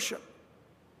and worship.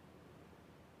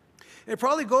 It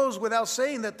probably goes without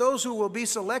saying that those who will be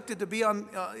selected to be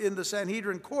in the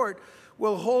Sanhedrin court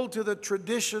will hold to the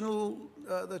traditional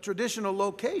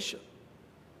location.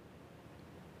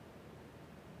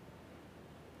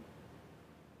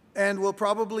 And will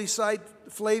probably cite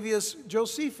Flavius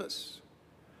Josephus.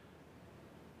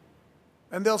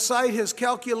 And they'll cite his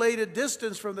calculated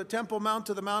distance from the Temple Mount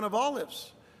to the Mount of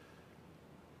Olives.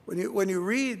 When you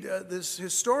read this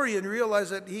historian, you realize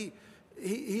that he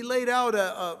laid out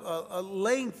a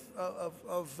length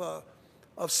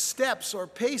of steps or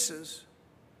paces,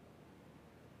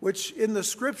 which in the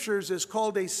scriptures is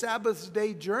called a Sabbath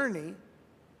day journey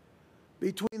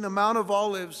between the Mount of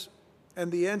Olives and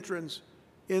the entrance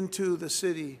into the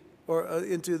city, or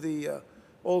into the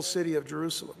old city of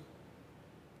Jerusalem,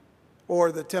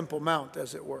 or the Temple Mount,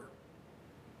 as it were.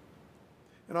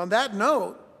 And on that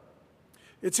note,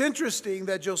 it's interesting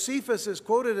that Josephus is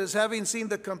quoted as having seen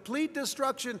the complete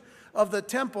destruction of the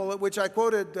temple, which I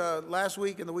quoted last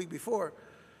week and the week before.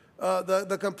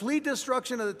 The complete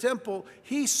destruction of the temple,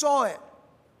 he saw it.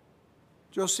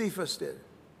 Josephus did.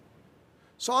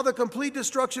 Saw the complete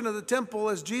destruction of the temple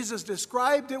as Jesus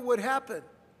described it would happen.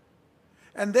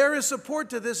 And there is support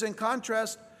to this in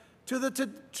contrast to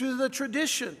the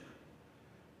tradition.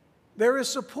 There is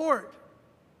support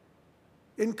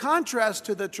in contrast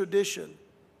to the tradition,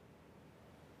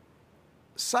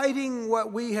 citing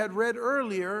what we had read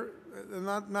earlier,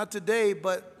 not today,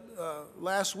 but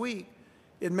last week,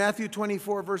 in Matthew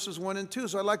 24, verses 1 and 2.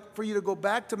 So I'd like for you to go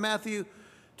back to Matthew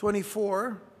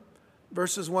 24,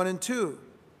 verses 1 and 2.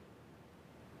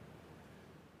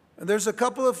 And there's a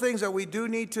couple of things that we do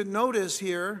need to notice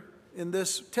here in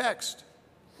this text.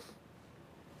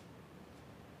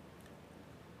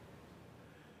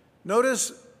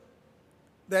 Notice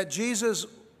that Jesus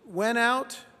went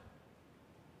out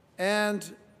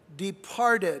and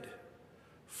departed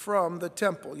from the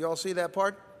temple. You all see that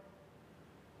part?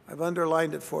 I've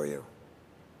underlined it for you.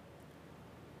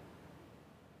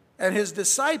 And his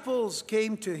disciples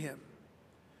came to him.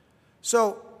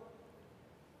 So,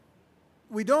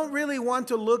 we don't really want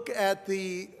to look at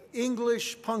the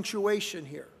English punctuation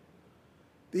here.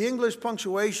 The English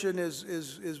punctuation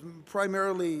is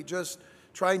primarily just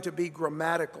trying to be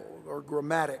grammatical or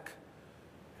grammatic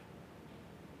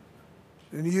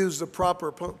and use the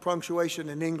proper punctuation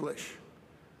in English.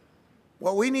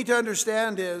 What we need to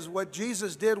understand is what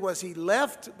Jesus did was he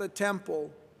left the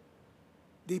temple,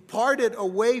 departed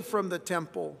away from the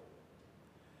temple,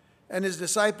 and his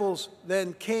disciples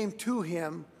then came to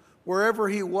him wherever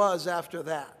he was after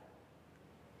that,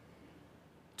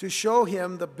 to show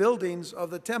him the buildings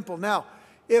of the temple. Now,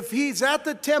 if he's at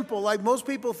the temple, like most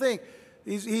people think,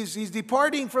 he's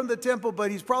departing from the temple,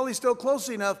 but he's probably still close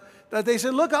enough that they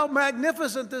say, look how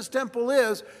magnificent this temple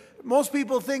is. Most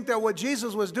people think that what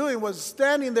Jesus was doing was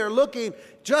standing there looking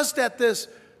just at this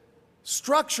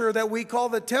structure that we call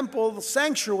the temple, the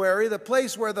sanctuary, the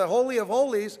place where the Holy of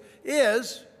Holies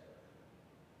is,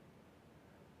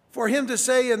 for him to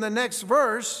say in the next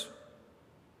verse,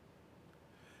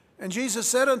 and Jesus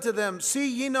said unto them,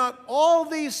 see ye not all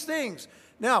these things?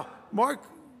 Now, mark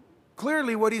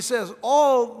clearly what he says,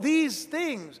 all these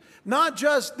things, not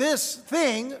just this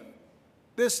thing,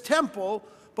 this temple,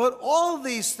 but all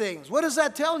these things. What does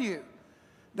that tell you?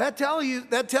 That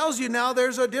tells you now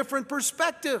there's a different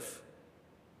perspective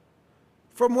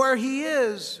from where he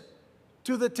is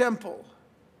to the temple.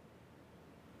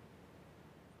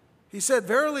 He said,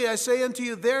 verily I say unto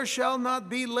you, there shall not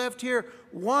be left here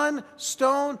one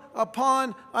stone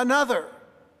upon another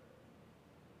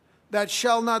that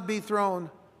shall not be thrown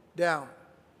down.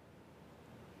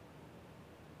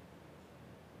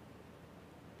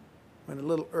 Went a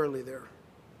little early there.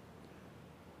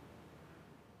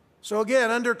 So again,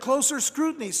 under closer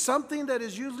scrutiny, something that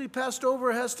is usually passed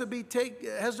over has to be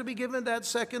given that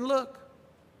second look.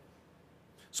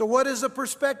 So what is the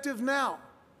perspective now?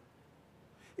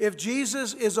 If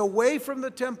Jesus is away from the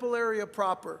temple area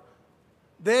proper,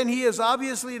 then he is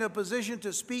obviously in a position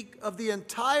to speak of the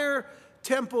entire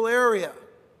temple area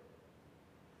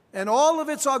and all of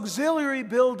its auxiliary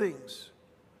buildings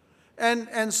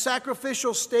and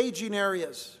sacrificial staging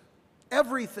areas,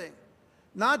 everything,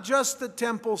 not just the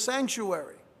temple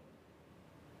sanctuary.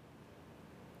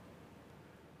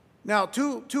 Now,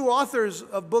 two authors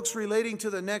of books relating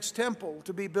to the next temple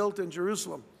to be built in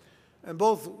Jerusalem, and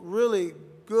both really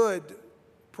good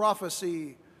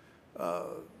prophecy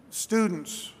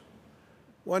students.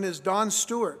 One is Don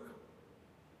Stewart.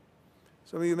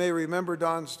 Some of you may remember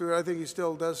Don Stewart. I think he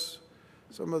still does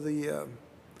some of the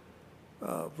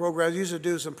programs. He used to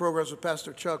do some programs with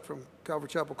Pastor Chuck from Calvary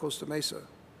Chapel, Costa Mesa.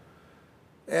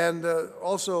 And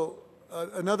also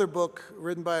another book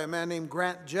written by a man named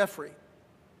Grant Jeffrey.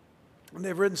 And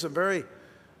they've written some very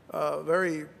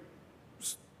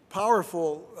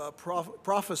powerful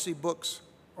prophecy books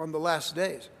on the last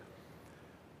days.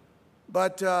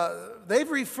 But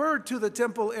they've referred to the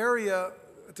temple area,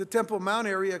 to Temple Mount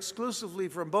area exclusively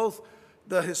from both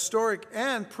the historic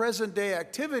and present day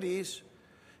activities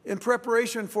in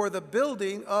preparation for the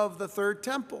building of the third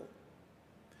temple.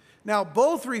 Now,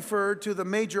 both refer to the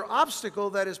major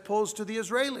obstacle that is posed to the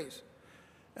Israelis.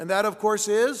 And that, of course,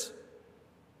 is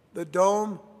the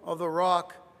Dome of the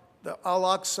Rock, the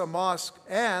Al-Aqsa Mosque,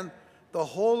 and the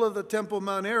whole of the Temple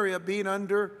Mount area being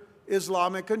under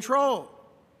Islamic control.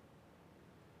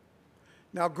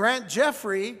 Now, Grant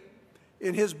Jeffrey,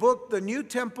 in his book, The New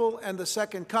Temple and the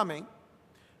Second Coming,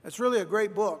 it's really a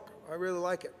great book. I really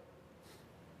like it.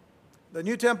 The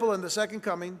New Temple and the Second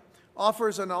Coming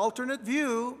offers an alternate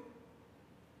view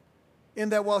in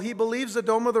that while he believes the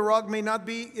Dome of the Rock may not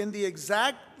be in the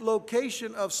exact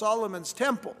location of Solomon's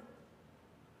temple.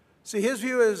 See, his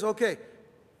view is, okay,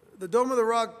 the Dome of the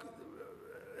Rock,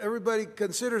 everybody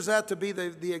considers that to be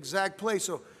the exact place.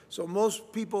 So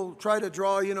most people try to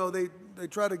draw, you know, they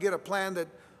try to get a plan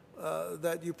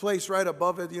that you place right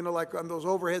above it, you know, like on those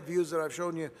overhead views that I've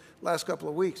shown you last couple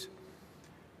of weeks.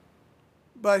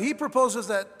 But he proposes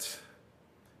that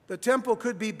the temple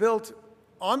could be built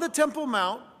on the Temple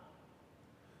Mount,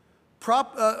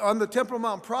 on the Temple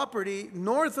Mount property,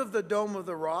 north of the Dome of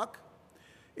the Rock,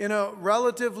 in a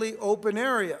relatively open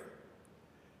area,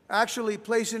 actually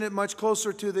placing it much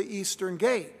closer to the eastern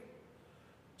gate.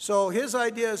 So his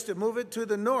idea is to move it to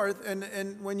the north,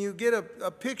 and when you get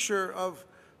a picture of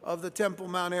the Temple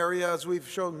Mount area, as we've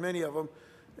shown many of them,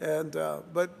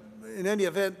 but in any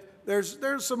event,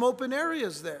 there's some open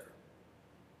areas there.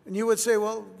 And you would say,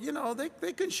 well, you know,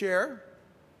 they can share.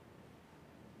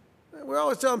 We're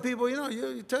always telling people, you know,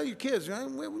 you tell your kids, you know,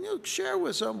 when you share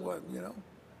with someone, you know,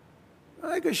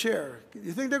 they can share.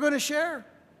 You think they're going to share?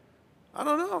 I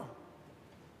don't know.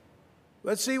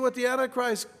 Let's see what the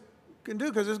Antichrist can do,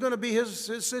 because it's going to be his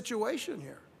situation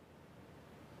here.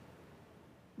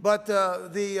 But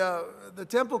the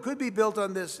temple could be built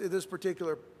on this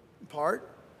particular part.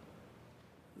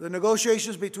 The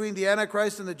negotiations between the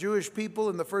Antichrist and the Jewish people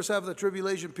in the first half of the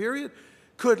tribulation period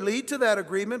could lead to that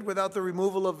agreement without the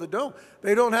removal of the dome.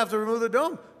 They don't have to remove the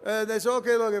dome. They say,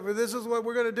 okay, look, if this is what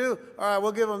we're going to do, all right,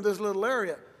 we'll give them this little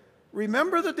area.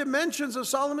 Remember, the dimensions of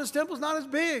Solomon's temple is not as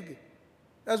big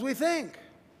as we think.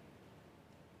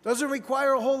 Doesn't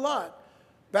require a whole lot.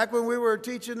 Back when we were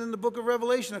teaching in the book of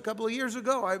Revelation a couple of years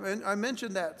ago, I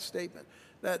mentioned that statement,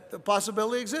 that the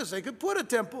possibility exists. They could put a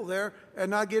temple there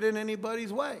and not get in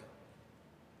anybody's way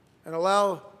and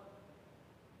allow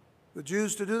the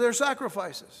Jews to do their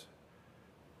sacrifices.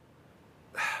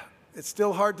 It's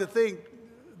still hard to think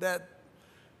that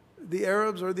the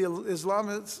Arabs or the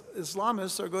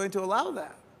Islamists are going to allow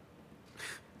that.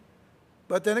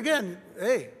 But then again,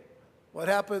 hey, what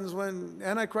happens when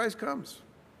Antichrist comes?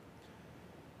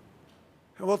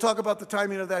 And we'll talk about the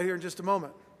timing of that here in just a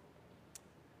moment.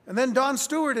 And then Don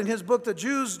Stewart, in his book, The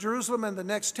Jews, Jerusalem, and the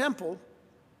Next Temple,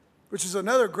 which is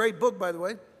another great book, by the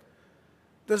way,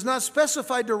 does not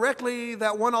specify directly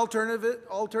that one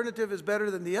alternative is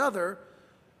better than the other,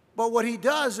 but what he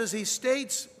does is he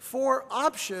states 4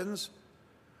 options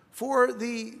for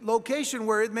the location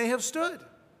where it may have stood.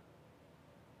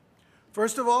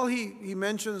 First of all, he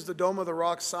mentions the Dome of the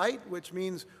Rock site, which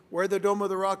means where the Dome of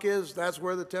the Rock is, that's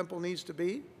where the temple needs to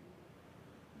be.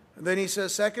 And then he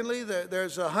says, secondly, that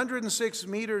there's 106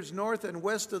 meters north and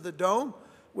west of the dome,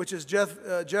 which is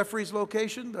Jeffrey's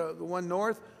location, the one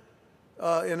north,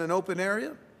 in an open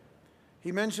area.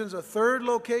 He mentions a third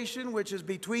location, which is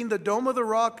between the Dome of the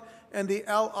Rock and the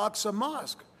Al-Aqsa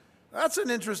Mosque. That's an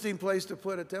interesting place to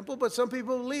put a temple, but some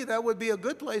people believe that would be a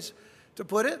good place to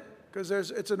put it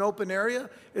because it's an open area.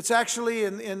 It's actually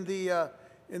in the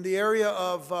area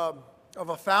of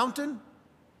a fountain,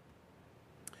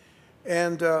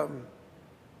 and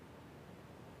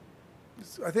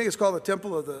I think it's called the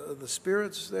Temple of the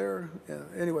Spirits there. Yeah,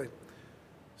 anyway,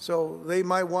 so they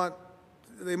might want,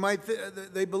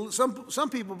 some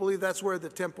people believe that's where the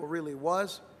temple really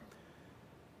was.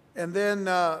 And then,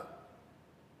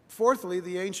 fourthly,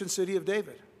 the ancient city of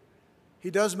David. He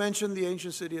does mention the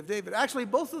ancient city of David. Actually,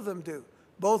 both of them do.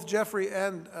 Both Jeffrey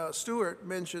and Stuart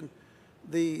mention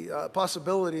the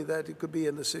possibility that it could be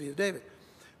in the city of David.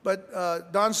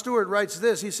 But Don Stewart writes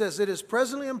this. He says, "It is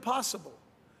presently impossible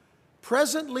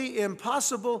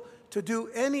to do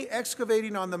any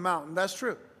excavating on the mountain." That's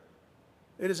true.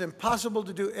 It is impossible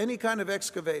to do any kind of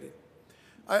excavating.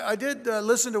 I did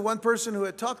listen to one person who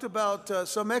had talked about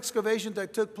some excavation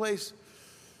that took place.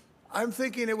 I'm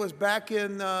thinking it was back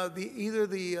in either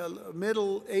the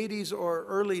middle 80s or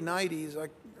early 90s.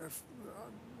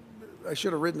 I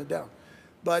should have written it down.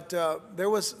 But there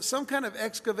was some kind of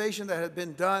excavation that had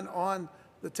been done on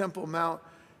the Temple Mount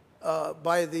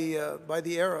by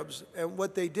the Arabs. And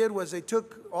what they did was they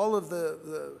took all of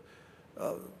the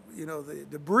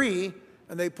debris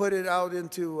and they put it out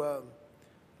into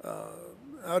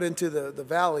the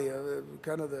valley,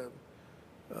 kind of the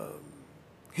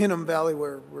Hinnom Valley,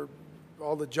 where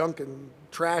all the junk and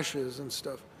trash is and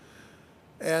stuff.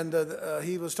 And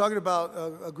he was talking about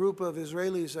a group of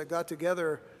Israelis that got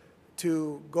together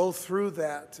to go through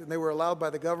that, and they were allowed by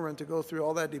the government to go through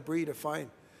all that debris to find.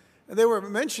 And they were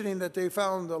mentioning that they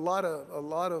found a lot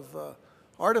of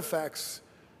artifacts,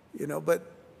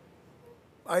 but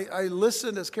I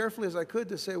listened as carefully as I could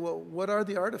to say, well, what are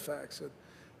the artifacts? And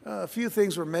a few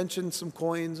things were mentioned, some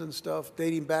coins and stuff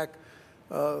dating back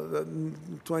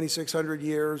 2,600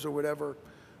 years or whatever,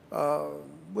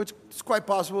 which is quite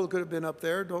possible it could have been up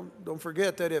there. Don't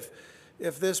forget that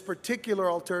if this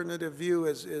particular alternative view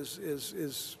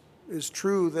is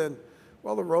true, then,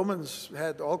 well, the Romans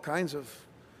had all kinds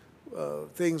of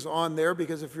things on there,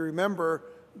 because if you remember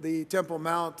the Temple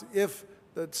Mount, if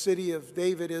the city of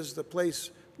David is the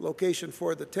location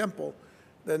for the temple,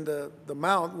 then the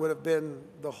mount would have been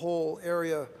the whole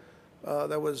area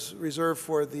that was reserved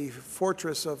for the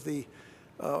fortress of the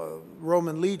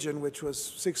Roman legion, which was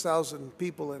 6,000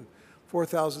 people and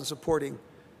 4,000 supporting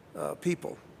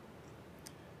people.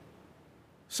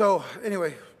 So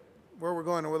anyway, where we're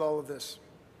going with all of this.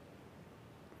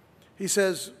 He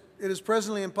says, "It is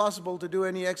presently impossible to do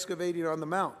any excavating on the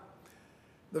mount.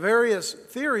 The various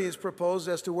theories proposed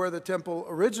as to where the temple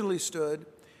originally stood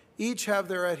each have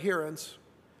their adherents.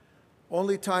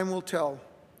 Only time will tell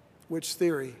which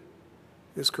theory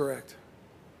is correct.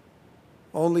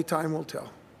 Only time will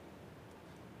tell."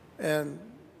 And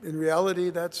in reality,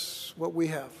 that's what we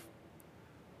have.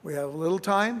 We have a little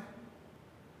time,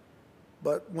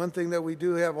 but one thing that we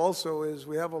do have also is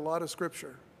we have a lot of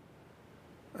scripture.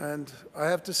 And I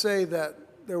have to say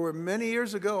that there were many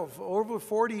years ago, over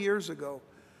 40 years ago,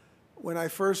 when I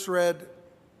first read,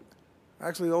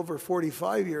 actually over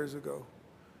 45 years ago,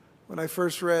 when I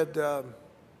first read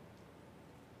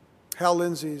Hal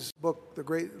Lindsey's book,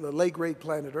 The Late Great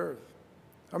Planet Earth.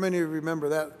 How many of you remember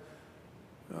that?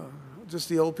 Just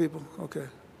the old people? Okay.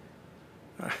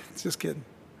 All right, just kidding.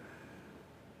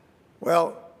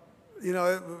 Well,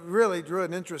 it really drew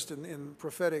an interest in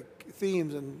prophetic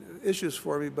themes and issues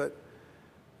for me, but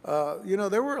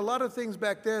there were a lot of things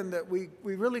back then that we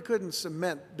really couldn't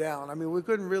cement down. I mean, we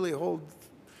couldn't really hold,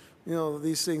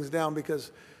 these things down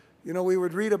because, we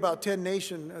would read about a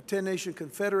 10-nation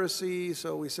confederacy.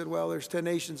 So we said, well, there's 10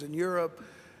 nations in Europe,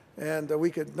 and we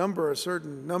could number a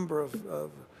certain number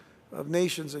of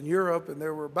nations in Europe, and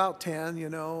there were about 10,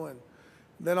 and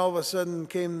then all of a sudden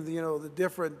came, the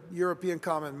different European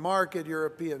Common Market,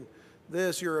 European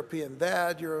this, European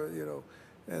that,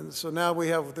 and so now we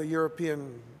have the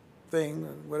European thing,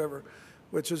 whatever,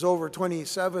 which is over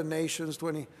 27 nations,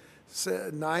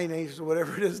 29 nations,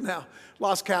 whatever it is now,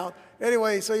 lost count.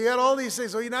 Anyway, so you got all these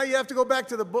things. So now you have to go back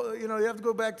to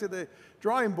the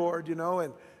drawing board,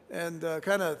 and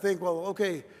kind of think, well,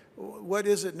 okay, what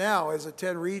is it now? Is it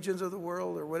 10 regions of the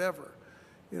world or whatever?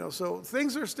 So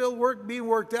things are still being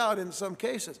worked out in some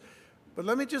cases. But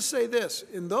let me just say this.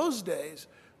 In those days,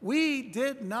 we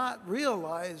did not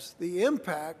realize the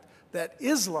impact that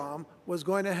Islam was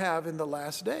going to have in the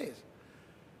last days.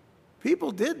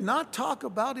 People did not talk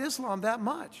about Islam that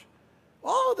much.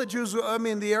 Oh,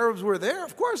 the Arabs were there.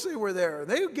 Of course they were there.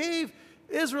 They gave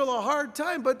Israel a hard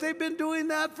time, but they've been doing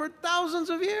that for thousands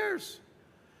of years.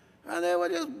 And they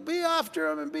would just be after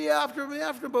them and be after them and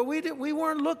after them. But we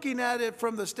weren't looking at it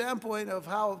from the standpoint of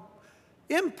how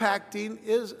impacting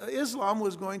Islam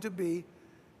was going to be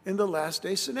in the last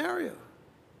day scenario.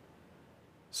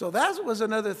 So that was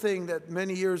another thing that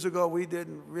many years ago we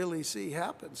didn't really see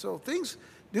happen. So things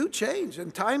do change,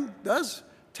 and time does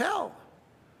tell.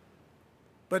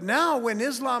 But now when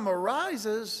Islam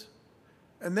arises,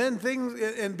 and then things,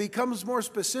 and becomes more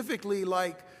specifically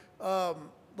like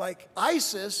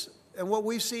ISIS and what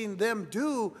we've seen them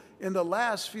do in the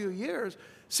last few years.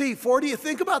 See,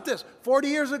 think about this, 40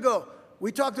 years ago,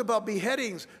 we talked about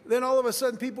beheadings. Then all of a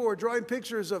sudden people were drawing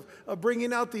pictures of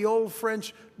bringing out the old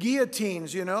French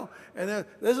guillotines, you know, and then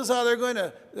this is how they're going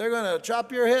to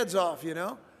chop your heads off, you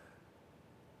know.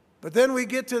 But then we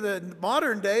get to the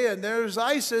modern day, and there's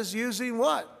ISIS using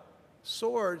what?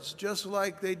 Swords, just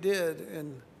like they did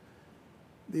in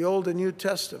the Old and New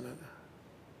Testament,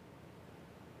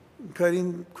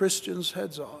 cutting Christians'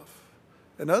 heads off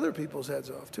and other people's heads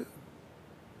off too.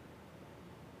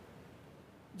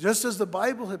 Just as the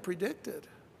Bible had predicted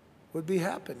would be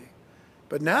happening.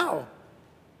 But now,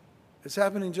 it's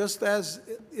happening just as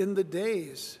in the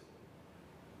days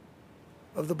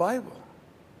of the Bible.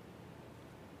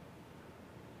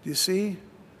 Do you see?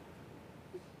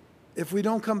 If we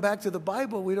don't come back to the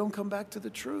Bible, we don't come back to the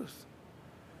truth.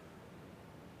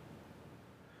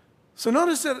 So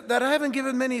notice that I haven't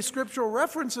given many scriptural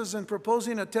references in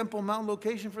proposing a Temple Mount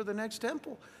location for the next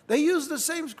temple. They use the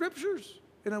same scriptures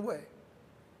in a way.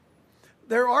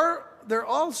 There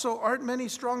also aren't many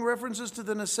strong references to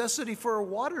the necessity for a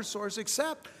water source,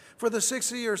 except for the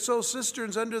 60 or so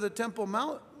cisterns under the Temple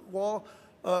Mount wall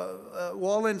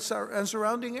and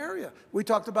surrounding area. We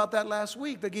talked about that last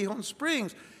week. The Gihon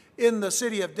Springs in the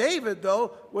city of David,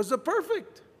 though, was the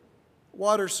perfect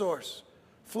water source.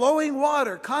 Flowing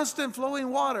water, constant flowing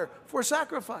water for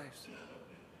sacrifice.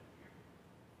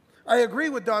 I agree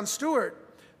with Don Stewart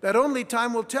that only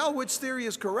time will tell which theory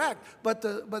is correct,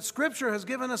 but Scripture has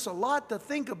given us a lot to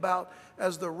think about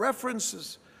as the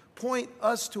references point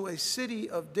us to a city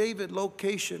of David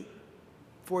location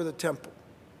for the temple.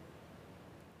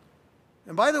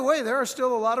 And by the way, there are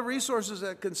still a lot of resources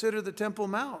that consider the Temple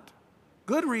Mount.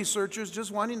 Good researchers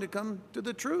just wanting to come to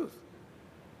the truth.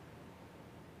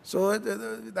 So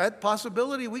that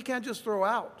possibility we can't just throw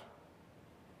out.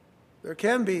 There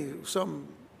can be some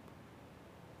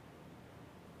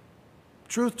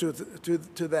truth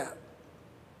to that.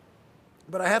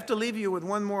 But I have to leave you with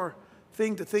one more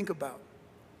thing to think about.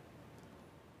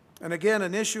 And again,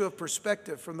 an issue of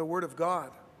perspective from the Word of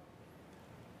God.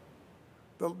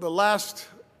 The last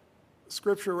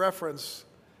scripture reference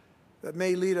that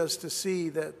may lead us to see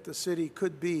that the city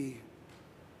could be,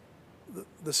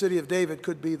 the city of David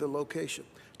could be the location.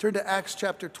 Turn to Acts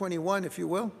chapter 21, if you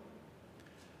will.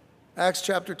 Acts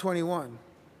chapter 21.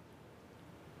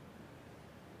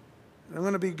 I'm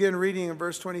going to begin reading in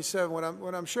verse 27.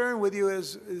 What I'm sharing with you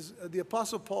is the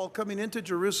Apostle Paul coming into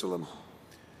Jerusalem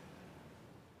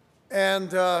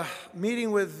and meeting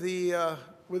with the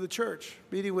church,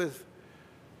 meeting with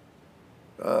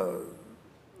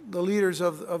the leaders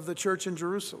of the church in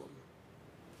Jerusalem.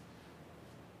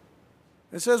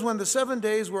 It says, when the 7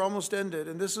 days were almost ended,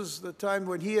 and this is the time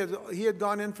when he had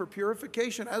gone in for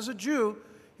purification. As a Jew,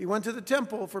 he went to the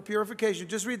temple for purification.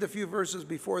 Just read the few verses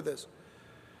before this.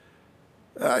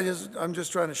 I'm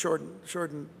just trying to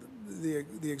shorten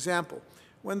the example.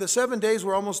 When the 7 days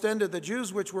were almost ended, the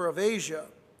Jews which were of Asia,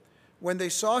 when they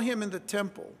saw him in the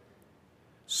temple,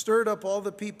 stirred up all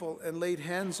the people and laid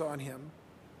hands on him,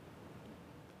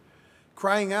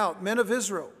 crying out, "Men of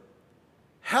Israel,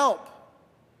 help!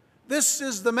 This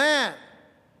is the man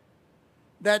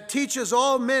that teaches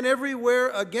all men everywhere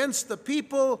against the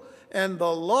people and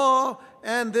the law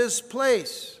and this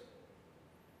place."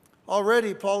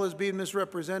 Already Paul is being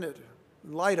misrepresented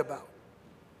and lied about.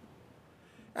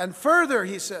 And further,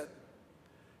 he said,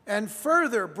 and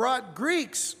further brought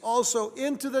Greeks also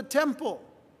into the temple.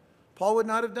 Paul would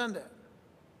not have done that.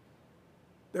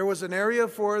 There was an area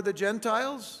for the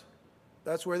Gentiles.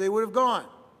 That's where they would have gone.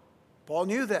 Paul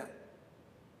knew that.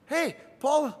 Hey,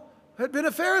 Paul had been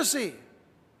a Pharisee,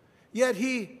 yet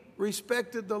he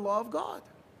respected the law of God.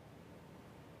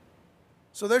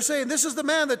 So they're saying, this is the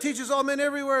man that teaches all men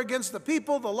everywhere against the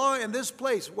people, the law, and this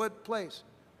place. What place?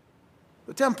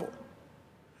 The temple.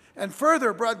 And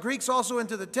further brought Greeks also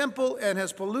into the temple and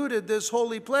has polluted this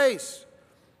holy place.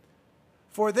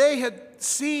 For they had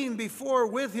seen before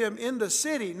with him in the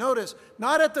city, notice,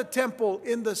 not at the temple,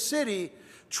 in the city,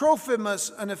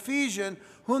 Trophimus, an Ephesian,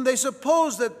 whom they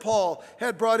supposed that Paul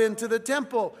had brought into the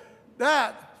temple.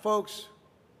 That, folks,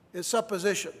 is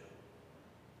supposition,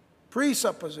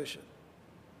 presupposition.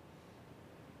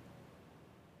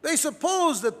 They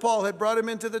supposed that Paul had brought him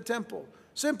into the temple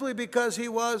simply because he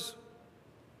was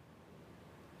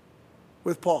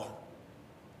with Paul.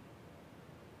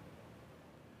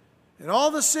 And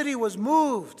all the city was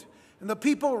moved, and the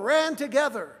people ran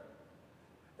together.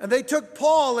 And they took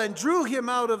Paul and drew him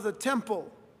out of the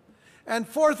temple. And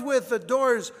forthwith the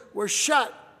doors were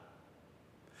shut.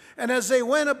 And as they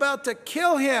went about to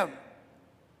kill him,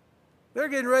 they're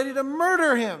getting ready to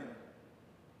murder him.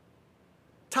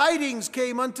 Tidings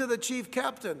came unto the chief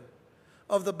captain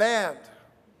of the band,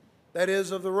 that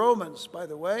is, of the Romans, by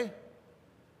the way.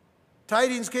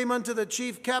 Tidings came unto the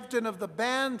chief captain of the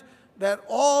band that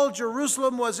all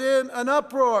Jerusalem was in an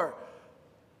uproar.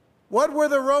 What were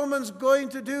the Romans going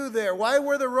to do there? Why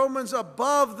were the Romans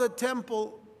above the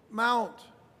Temple Mount?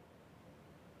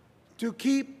 To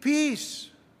keep peace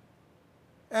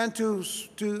and to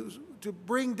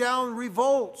bring down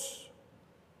revolts.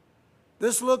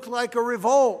 This looked like a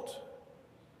revolt.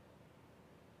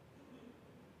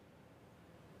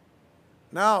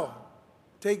 Now,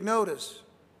 take notice.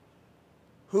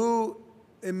 Who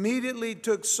immediately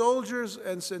took soldiers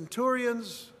and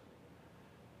centurions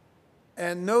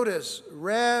and, notice,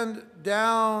 ran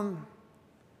down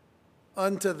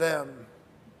unto them.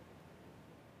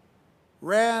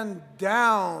 Ran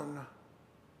down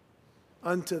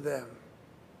unto them.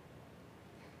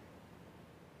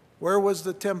 Where was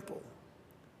the temple?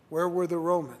 Where were the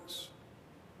Romans?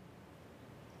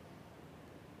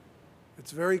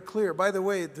 It's very clear. By the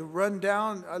way, to run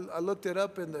down, I looked it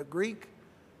up in the Greek.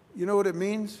 You know what it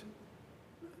means?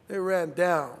 They ran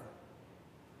down.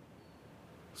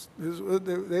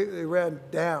 They ran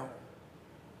down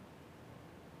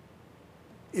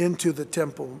into the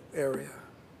temple area.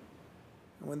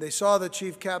 And when they saw the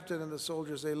chief captain and the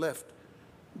soldiers, they left,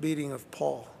 beating of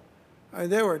Paul. I mean,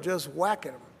 they were just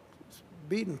whacking him,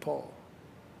 beating Paul.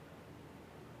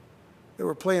 They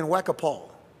were playing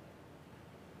whack-a-Paul.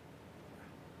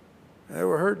 They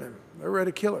were hurting him. They were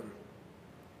ready to kill him.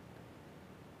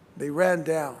 They ran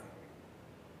down.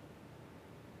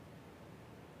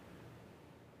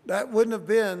 That wouldn't have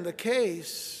been the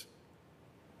case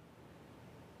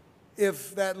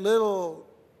if that little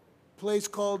place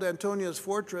called Antonia's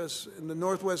Fortress in the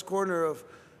northwest corner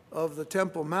of the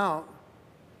Temple Mount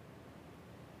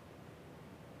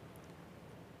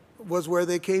was where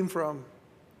they came from.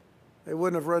 They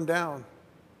wouldn't have run down.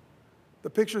 The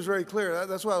picture's very clear.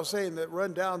 That's why I was saying that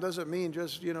run down doesn't mean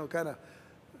just, kind of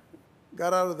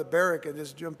got out of the barrack and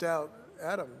just jumped out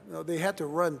at them. No, they had to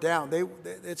run down.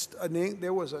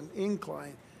 There was an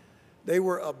incline. They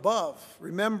were above.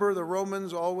 Remember, the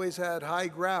Romans always had high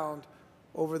ground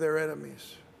over their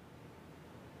enemies.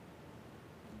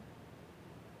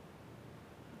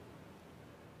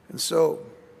 And so,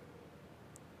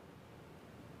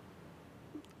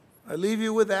 I leave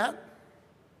you with that.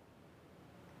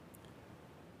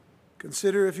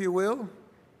 Consider, if you will.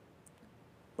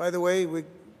 By the way, we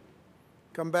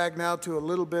come back now to a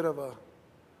little bit of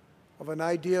an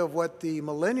idea of what the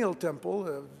millennial temple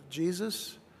of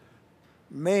Jesus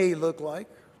may look like.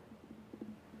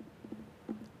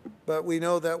 But we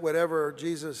know that whatever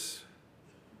Jesus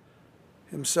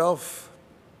himself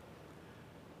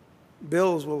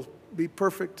builds will be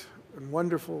perfect and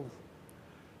wonderful,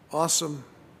 awesome,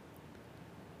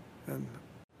 and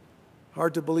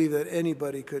hard to believe that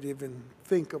anybody could even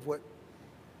think of what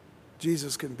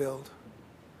Jesus can build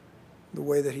the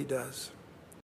way that he does.